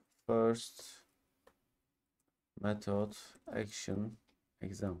first method action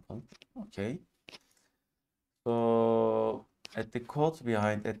example. Okay. So at the code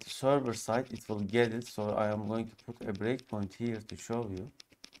behind, at the server side, it will get it. So I am going to put a breakpoint here to show you.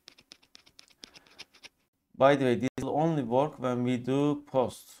 By the way, this will only work when we do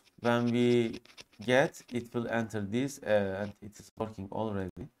post. When we get, it will enter this, and it is working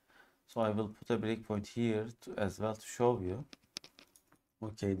already. So I will put a breakpoint here as well to show you.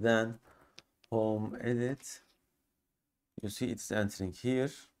 Okay, then home edit. You see it's entering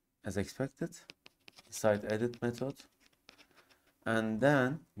here as expected inside edit method. And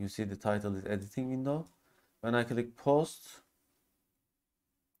then you see the title is editing window. When I click post,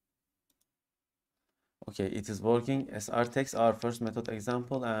 okay, it is working as our text, our first method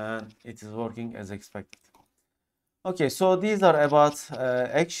example, and it is working as expected. Okay, so these are about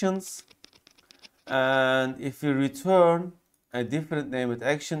actions, and if you return a different named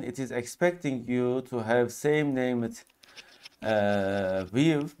action, it is expecting you to have same named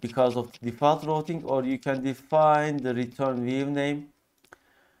view because of the default routing, or you can define the return view name.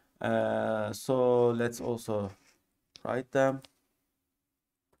 So let's also write them.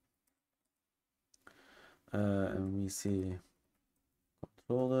 MVC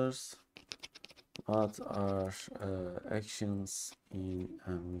controllers What are actions in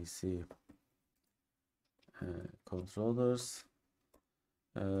MVC controllers?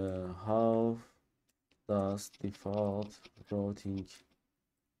 How does default routing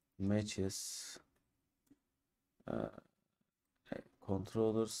matches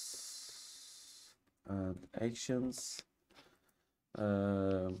controllers and actions?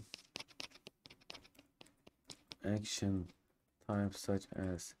 Action types such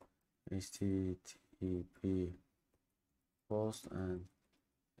as HTTP post and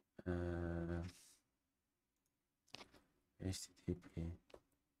HTTP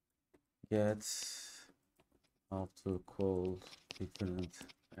get, how to call different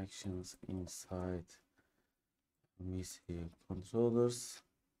actions inside MVC controllers.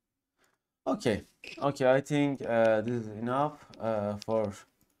 Okay, I think this is enough for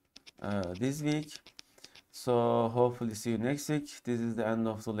this week. So hopefully see you next week. This is the end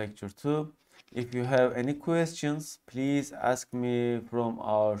of the lecture 2. If you have any questions, please ask me from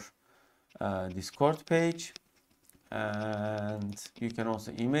our Discord page, and you can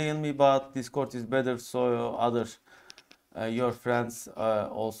also email me, but Discord is better so your friends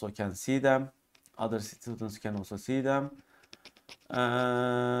also can see them, other students can also see them.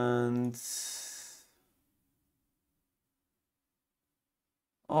 And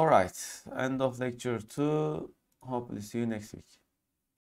all right, end of lecture 2. Hopefully see you next week.